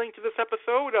you for listening to this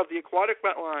episode of the Aquatic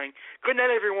Wetline. Good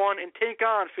night, everyone, and take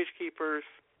on, fish keepers.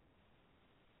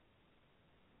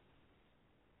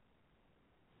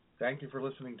 Thank you for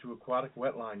listening to Aquatic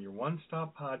Wetline, your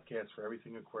one-stop podcast for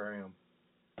everything aquarium.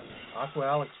 Aqua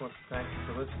Alex wants to thank you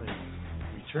for listening.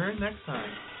 Return next time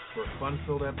for a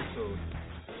fun-filled episode.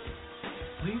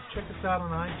 Please check us out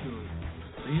on iTunes.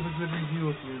 Leave a good review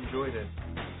if you enjoyed it.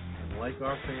 And like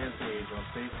our fan page on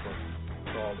Facebook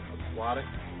called Aquatic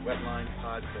Wetline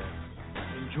Podcast.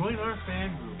 And join our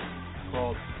fan group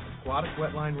called Aquatic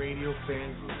Wetline Radio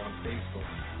Fan Group on Facebook.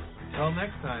 Until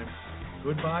next time,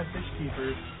 goodbye, fish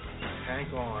keepers.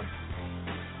 Tank on.